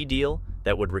accept a plea deal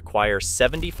that would require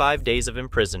 75 days of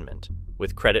imprisonment,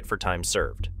 with credit for time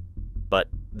served. But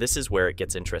this is where it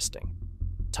gets interesting.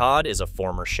 Todd is a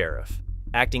former sheriff,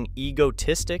 acting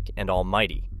egotistic and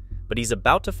almighty, but he's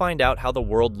about to find out how the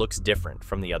world looks different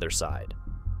from the other side.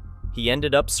 He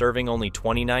ended up serving only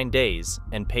 29 days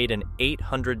and paid an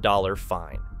 $800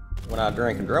 fine. When I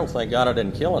drink and drove, thank God I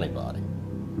didn't kill anybody.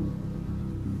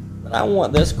 But I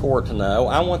want this court to know,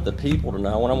 I want the people to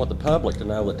know, and I want the public to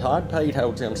know that Todd Pate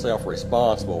holds himself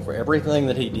responsible for everything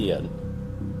that he did.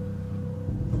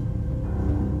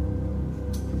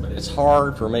 But it's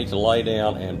hard for me to lay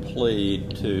down and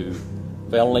plead to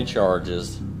felony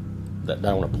charges that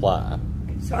don't apply.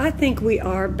 So I think we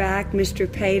are back, Mr.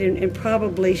 Pate, and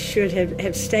probably should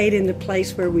have stayed in the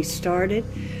place where we started.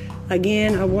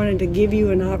 Again, I wanted to give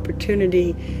you an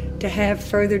opportunity to have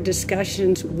further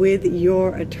discussions with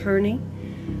your attorney.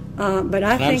 But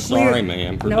I think I'm sorry,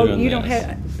 ma'am, for doing this. No, you don't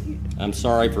have. I'm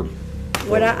sorry for.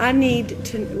 What I need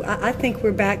to, I think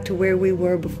we're back to where we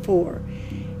were before.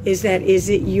 Is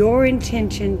it your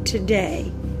intention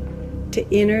today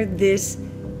to enter this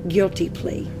guilty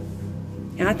plea?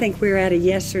 And I think we're at a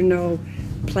yes or no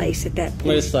place at that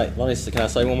point. Can I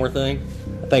say one more thing?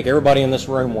 I think everybody in this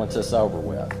room wants this over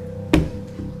with.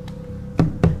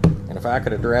 And if I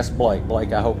could address Blake,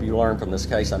 I hope you learn from this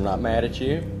case I'm not mad at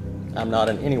you. I'm not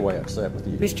in any way upset with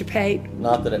you. Mr. Pate,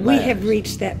 not that it matters. We have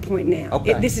reached that point now.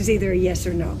 Okay. This is either a yes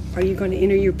or no. Are you going to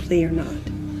enter your plea or not?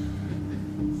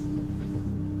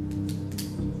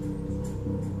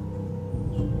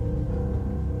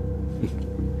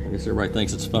 I guess everybody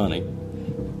thinks it's funny.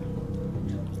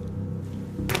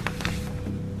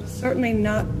 Certainly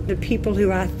not the people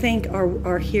who I think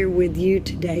are here with you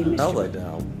today, Mr. No, they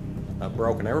don't. I've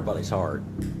broken everybody's heart.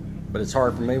 But it's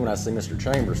hard for me when I see Mr.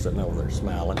 Chambers sitting over there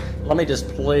smiling. Let me just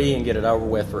plea and get it over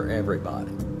with for everybody.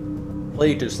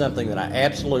 Plead to something that I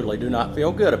absolutely do not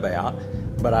feel good about,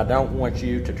 but I don't want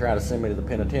you to try to send me to the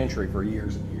penitentiary for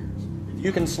years and years. If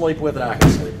you can sleep with it, I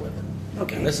can sleep with it.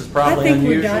 Okay. And this is probably I think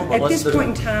unusual, we're done. but At let's this do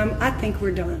point it. in time, I think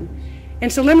we're done.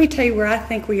 And so let me tell you where I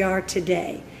think we are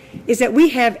today, is that we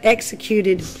have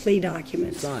executed plea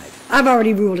documents. I've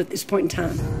already ruled at this point in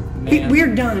time.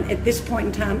 We're done at this point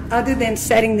in time, other than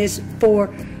setting this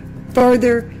for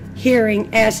further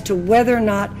hearing as to whether or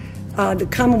not the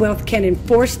Commonwealth can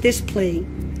enforce this plea,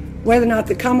 whether or not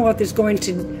the Commonwealth is going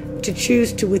to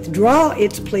choose to withdraw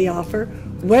its plea offer,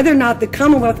 whether or not the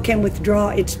Commonwealth can withdraw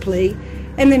its plea,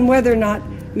 and then whether or not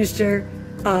Mr.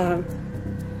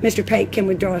 Pate can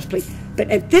withdraw his plea. But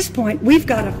at this point, we've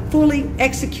got a fully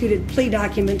executed plea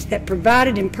document that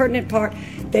provided in pertinent part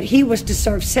that he was to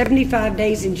serve 75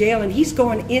 days in jail, and he's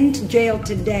going into jail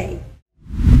today.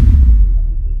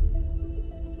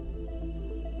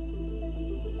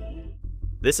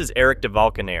 This is Eric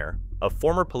DeValcanaire, a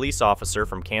former police officer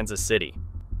from Kansas City.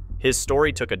 His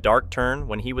story took a dark turn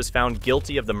when he was found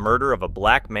guilty of the murder of a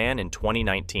black man in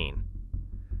 2019.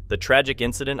 The tragic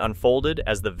incident unfolded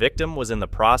as the victim was in the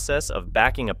process of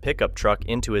backing a pickup truck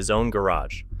into his own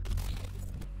garage.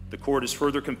 The court is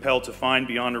further compelled to find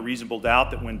beyond a reasonable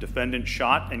doubt that when defendant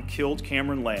shot and killed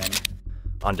Cameron Lamb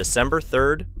on December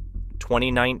 3rd,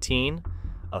 2019,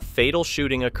 a fatal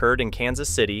shooting occurred in Kansas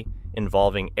City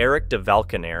involving Eric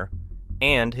DeValcanaire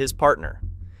and his partner.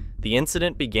 The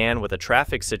incident began with a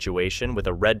traffic situation with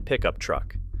a red pickup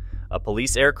truck. A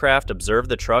police aircraft observed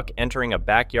the truck entering a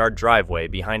backyard driveway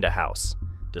behind a house.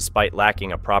 Despite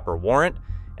lacking a proper warrant,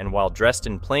 and while dressed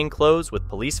in plain clothes with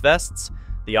police vests,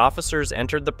 the officers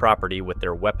entered the property with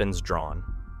their weapons drawn.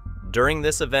 During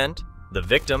this event, the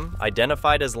victim,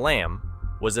 identified as Lamb,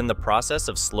 was in the process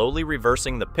of slowly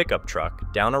reversing the pickup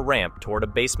truck down a ramp toward a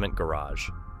basement garage.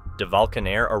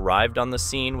 DeValcanaire arrived on the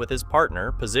scene with his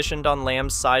partner positioned on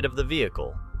Lamb's side of the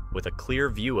vehicle, with a clear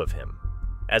view of him.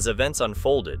 As events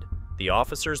unfolded, the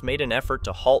officers made an effort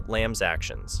to halt Lamb's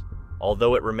actions,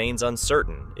 although it remains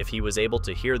uncertain if he was able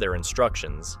to hear their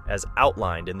instructions as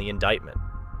outlined in the indictment.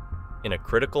 In a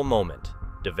critical moment,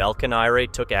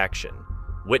 DeValcanaire took action,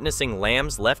 witnessing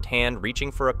Lamb's left hand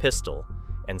reaching for a pistol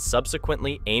and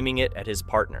subsequently aiming it at his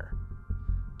partner.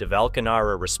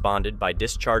 DeValcanaire responded by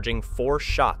discharging 4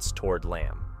 shots toward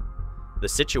Lamb. The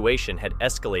situation had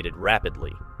escalated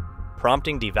rapidly,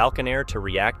 prompting DeValcanaire to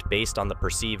react based on the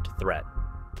perceived threat.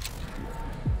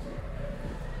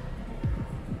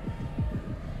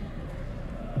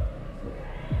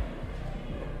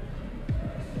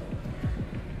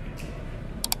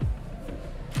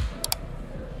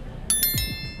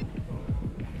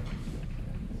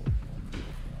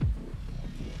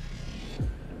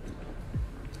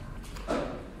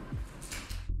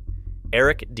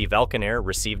 Eric DeValcanaire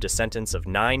received a sentence of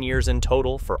 9 years in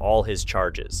total for all his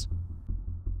charges.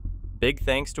 Big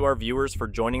thanks to our viewers for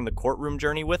joining the courtroom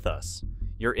journey with us.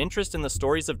 Your interest in the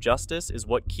stories of justice is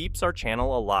what keeps our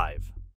channel alive.